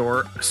merchandise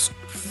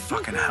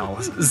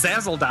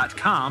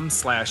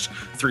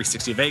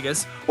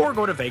Zazzle.com/360vegas, or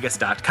go to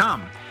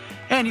vegas.com.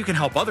 And you can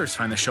help others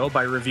find the show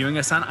by reviewing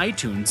us on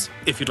iTunes.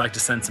 If you'd like to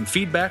send some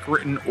feedback,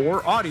 written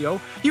or audio,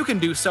 you can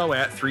do so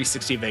at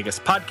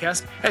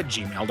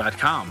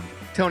 360vegaspodcast@gmail.com.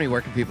 Tony,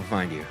 where can people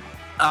find you?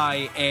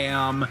 I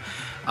am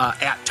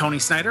at Tony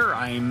Snyder.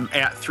 I'm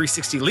at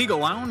 360 Legal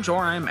Lounge, or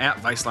I'm at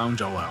Vice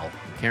Lounge OL.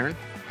 Karen?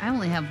 I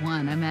only have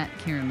one. I'm at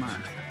Karen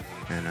Mark.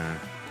 And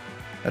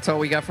that's all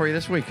we got for you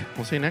this week.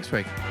 We'll see you next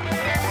week.